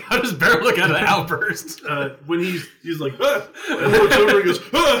look? How does Bear look at an outburst? When he's like, ah! And looks over and goes,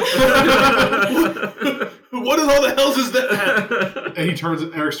 ah! What in all the hell is that?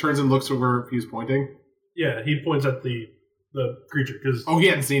 And Eric turns and looks where he's pointing. Yeah, he points at the creature, because... Oh, he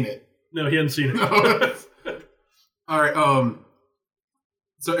hadn't seen it. No, he hadn't seen it. Alright,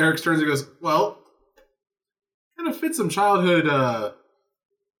 so Eric turns and goes, well, kind of fit some childhood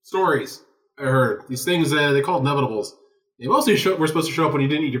stories I heard. These things they called inevitables. They mostly were supposed to show up when you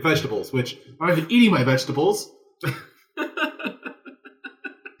didn't eat your vegetables, which I've been eating my vegetables.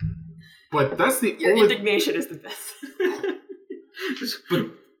 But that's the Your only... indignation is the best.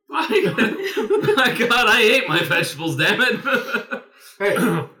 My God, I ate my vegetables, damn it. Hey,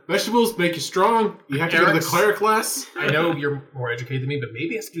 vegetables make you strong. You have to go to the cleric class. I know you're more educated than me, but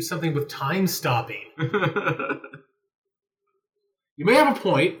maybe it has to do something with time stopping. You may have a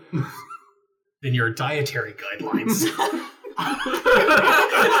point. Than your dietary guidelines.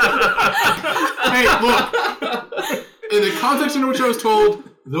 Hey, look. In the context in which I was told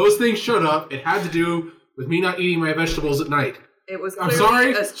those things showed up, it had to do with me not eating my vegetables at night. It was I'm clearly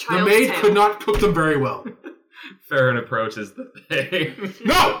sorry, a the child's maid tale. could not cook them very well. Farron approaches the thing.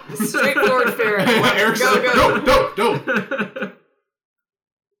 No! Straightforward Farron. Eric said, Go. No.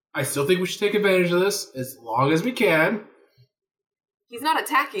 I still think we should take advantage of this as long as we can. He's not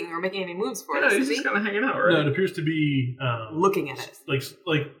attacking or making any moves for Yeah, us, he's is he? just kind of hanging out, right? No, it appears to be... Looking at us.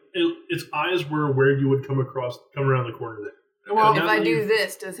 Its eyes were where you would come around the corner there. Well, If I do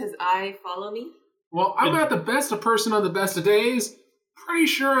this, does his eye follow me? Well, I'm not the best of person on the best of days. Pretty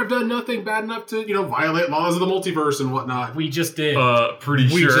sure I've done nothing bad enough to, violate laws of the multiverse and whatnot. We just did. Pretty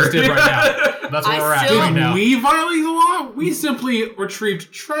sure. We just did right now. That's where we're at still- right now. We violated the law? We simply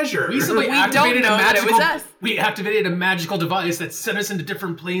retrieved treasure. We simply We activated don't know a that it magical. was us. We activated a magical device that sent us into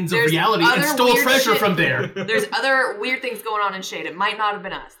different planes of There's reality and other stole weird treasure shit. from there. There's other weird things going on in Shade. It might not have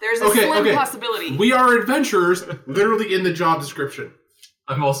been us. There's a Okay, slim okay. possibility. We are adventurers, literally in the job description.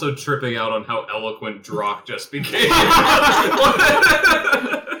 I'm also tripping out on how eloquent Drock just became.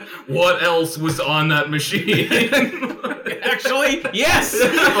 What else was on that machine? Actually, Okay, yes!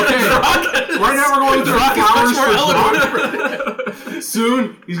 Okay, right now we're going through flowers for Brock.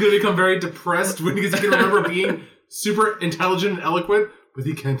 Soon, he's going to become very depressed because he can remember being super intelligent and eloquent, but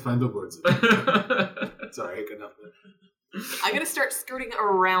he can't find the words. Sorry, I couldn't help it. I'm gonna start skirting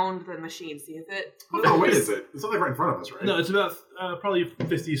around the machine, see if it... How far away is it? It's not like right in front of us, right? No, it's about probably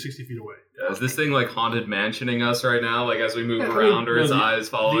 50, 60 feet away. Yeah, is this thing like haunted mansioning us right now? Like as we move around, or its eyes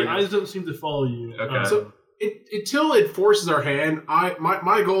following The us? eyes don't seem to follow you. Okay. So until it forces our hand,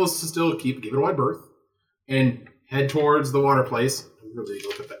 my goal is to still give it a wide berth and head towards the water place. I really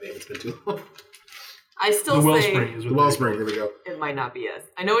look at that name. It's been too long. I still The say wellspring is what The wellspring. There we go. it might not be us.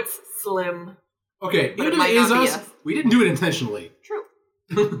 I know it's slim. Okay, But even it if might it is not be us, us. we didn't do it intentionally.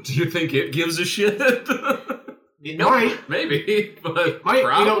 True. Do you think it gives a shit? It might. Maybe, but Might.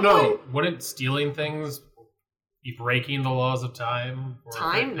 We don't know. Wouldn't stealing things be breaking the laws of time? Or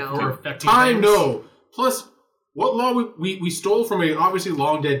Time, no. Or affecting Time, things? no. Plus, what law we stole from a obviously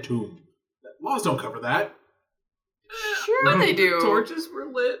long dead tomb? Laws don't cover that. Sure they do. Torches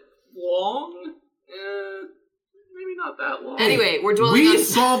were lit long. Maybe not that long. Anyway, we're dwelling We on...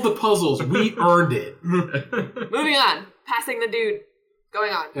 solved the puzzles. We earned it. Moving on. Passing the dude.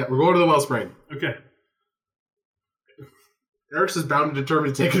 Going on. Yeah, we're going to the wellspring. Okay. Eric's is bound and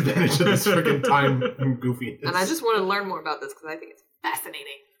determined to take advantage of this freaking time goofiness. And I just want to learn more about this because I think it's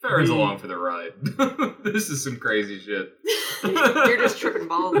fascinating. Farrah's along for the ride. This is some crazy shit. You're just tripping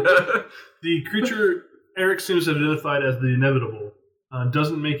balls. The creature Eric seems to have identified as the inevitable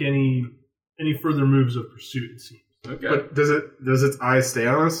doesn't make any further moves of pursuit, it seems. Okay. But does its eyes stay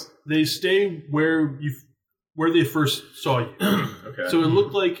on us? They stay where they first saw you. Okay. So it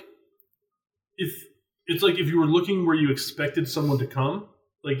looked like if you were looking where you expected someone to come,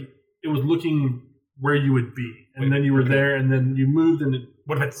 like it was looking where you would be, and then you were there, and then you moved, and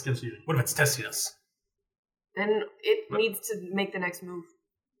What if it's against you. What if it's testing us? Then it needs to make the next move.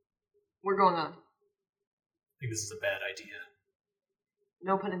 We're going on. I think this is a bad idea.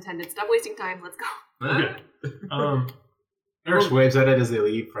 No pun intended. Stop wasting time. Let's go. Okay. Eric waves at it as they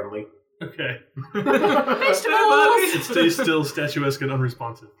leave, friendly. Okay. Vegetables! It stays still, statuesque, and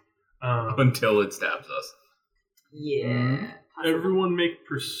unresponsive. Until it stabs us. Yeah. Everyone make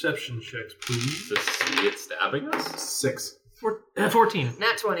perception checks, please. To see it stabbing us? 6. 14.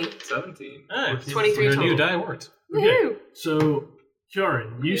 Nat 20. 17. Ah, 23 your total. new die worked. Okay. Woohoo! So,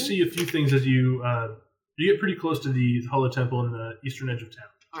 Karen, you see a few things as you get pretty close to the Hollow Temple in the eastern edge of town.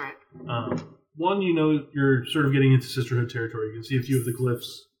 Alright. One, you know you're sort of getting into Sisterhood territory. You can see a few of the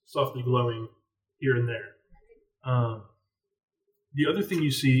glyphs softly glowing here and there. The other thing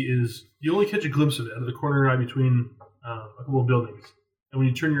you see is you only catch a glimpse of it out of the corner eye between a couple of buildings. And when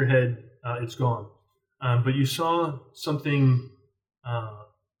you turn your head, it's gone. But you saw something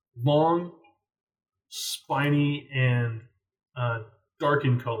long, spiny, and dark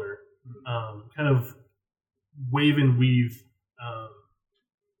in color. Kind of wave and weave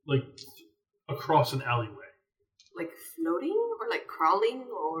like across an alleyway. Like floating? Or like crawling?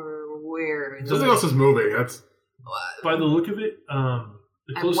 Or where? Something else is moving. That's By the look of it,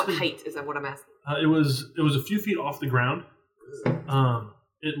 At what height is that what I'm asking? it was a few feet off the ground.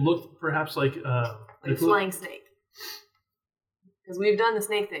 It looked perhaps like Like a flying snake. Because we've done the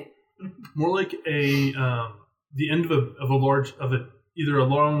snake thing. more like the end of a large either a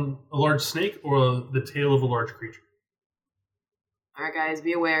large snake or the tail of a large creature. Alright guys,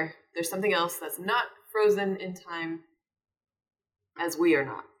 be aware. There's something else that's not frozen in time as we are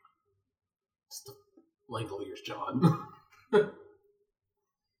not. Langoliers, John. I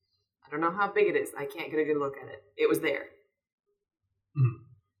don't know how big it is. I can't get a good look at it. It was there.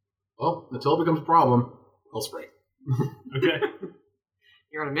 Well, until it becomes a problem, I'll spray. Okay.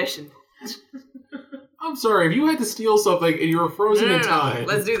 You're on a mission. I'm sorry, if you had to steal something and you were frozen in time.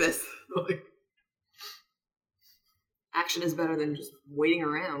 Let's do this. Like, Action is better than just waiting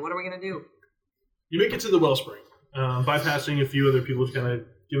around. What are we going to do? You make it to the wellspring, bypassing a few other people, kind of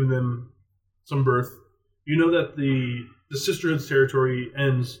giving them some berth. You know that the Sisterhood's territory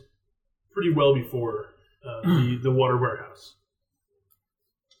ends pretty well before the water warehouse.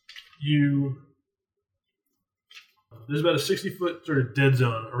 There's about a 60-foot sort of dead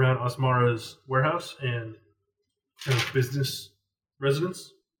zone around Asmara's warehouse and kind of business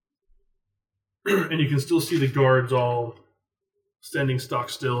residence. And you can still see the guards all standing stock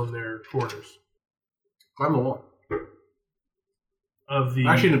still in their corners. climb the wall. Of the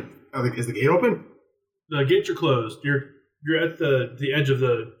Actually, is the gate open? The gates are closed. You're at the edge of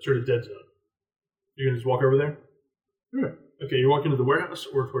the sort of dead zone. You're gonna just walk over there? Yeah. Okay, you're walking to the warehouse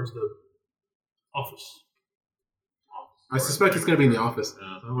or towards the office? I suspect it's going to be in the office.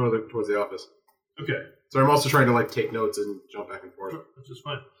 I'm going to look towards the office. Okay. So I'm also trying to like take notes and jump back and forth. Which is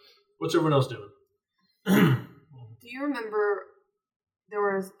fine. What's everyone else doing? Do you remember there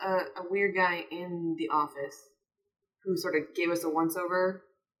was a weird guy in the office who sort of gave us a once-over?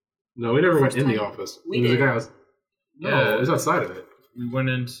 No, we never went in time? the office. We There was did. a guy. No, it was outside of it. We went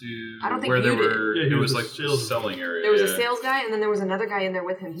into I don't think where you there did. were. Yeah, he it was was a like the salesman. selling area. There was a yeah. sales guy, and then there was another guy in there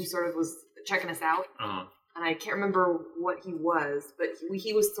with him who sort of was checking us out. Uh-huh. And I can't remember what he was, but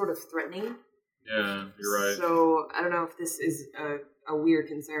he was sort of threatening. Yeah, you're right. So I don't know if this is a weird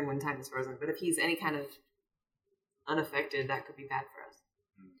concern when time is frozen, but if he's any kind of unaffected, that could be bad for us.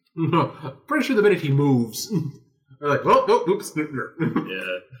 No, pretty sure the minute he moves, we're like, well, oh, oops. Yeah.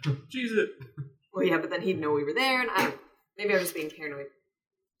 Jeez it. Well, yeah, but then he'd know we were there, and I don't. Maybe I'm just being paranoid.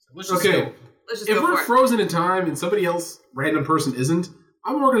 So let's just Okay. go. Let's just If go we're for it. frozen in time and somebody else, random person, isn't,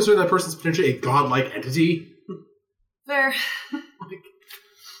 I'm more concerned that person's potentially a godlike entity. Fair.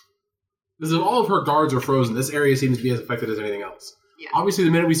 Because if all of her guards are frozen, this area seems to be as affected as anything else. Yeah. Obviously,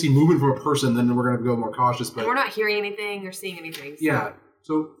 the minute we see movement from a person, then we're going to go more cautious. But And we're not hearing anything or seeing anything. So. yeah,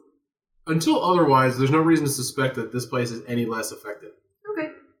 so until otherwise, there's no reason to suspect that this place is any less affected. Okay.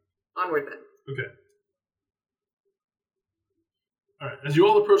 Onward then. Okay. All right. As you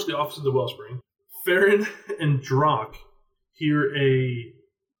all approach the office of the Wellspring, Farron and Drock hear a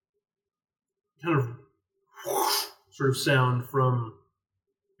kind of sort of sound from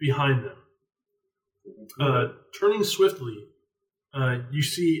behind them. Turning swiftly, you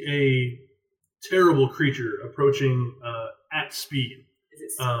see a terrible creature approaching at speed. Is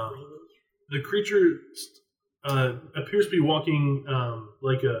it screaming? The creature appears to be walking on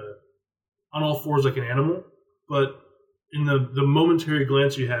all fours like an animal, but in the momentary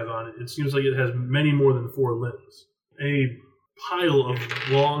glance you have on it, it seems like it has many more than 4 limbs. A pile of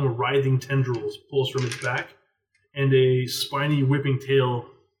long, writhing tendrils pulls from its back, and a spiny, whipping tail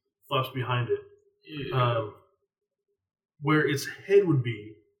flaps behind it. Where its head would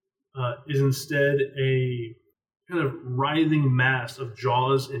be is instead a kind of writhing mass of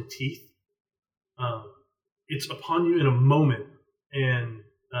jaws and teeth. It's upon you in a moment and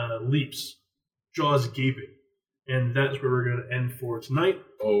leaps, jaws gaping. And that's where we're going to end for tonight.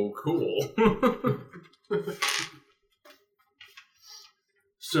 Oh, cool.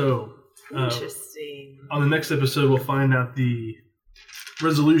 So, Interesting. on the next episode, we'll find out the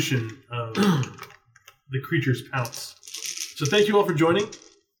resolution of the creature's pounce. So thank you all for joining,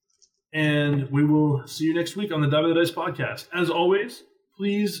 and we will see you next week on the Die by the Dice podcast. As always,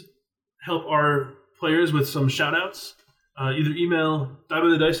 please help our players with some shout-outs. Either email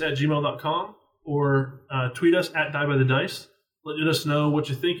diebythedice@gmail.com or tweet us at diebythedice. Let us know what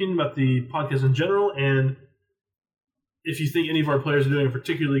you're thinking about the podcast in general, and if you think any of our players are doing a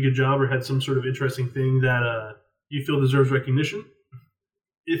particularly good job or had some sort of interesting thing that you feel deserves recognition.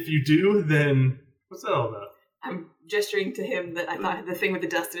 If you do, then what's that all about? I'm gesturing to him that I thought the thing with the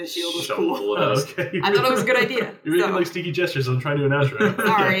dust in his shield was Shuffle cool. it up. Okay. I thought it was a good idea. You're making so. like sticky gestures. I'm trying to announce right.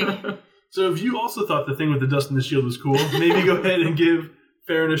 Sorry. So if you also thought the thing with the dust in the shield was cool, maybe go ahead and give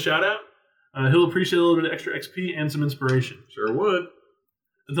Farron a shout out. He'll appreciate a little bit of extra XP and some inspiration. Sure would.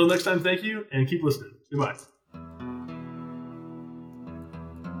 Until next time, thank you and keep listening. Goodbye.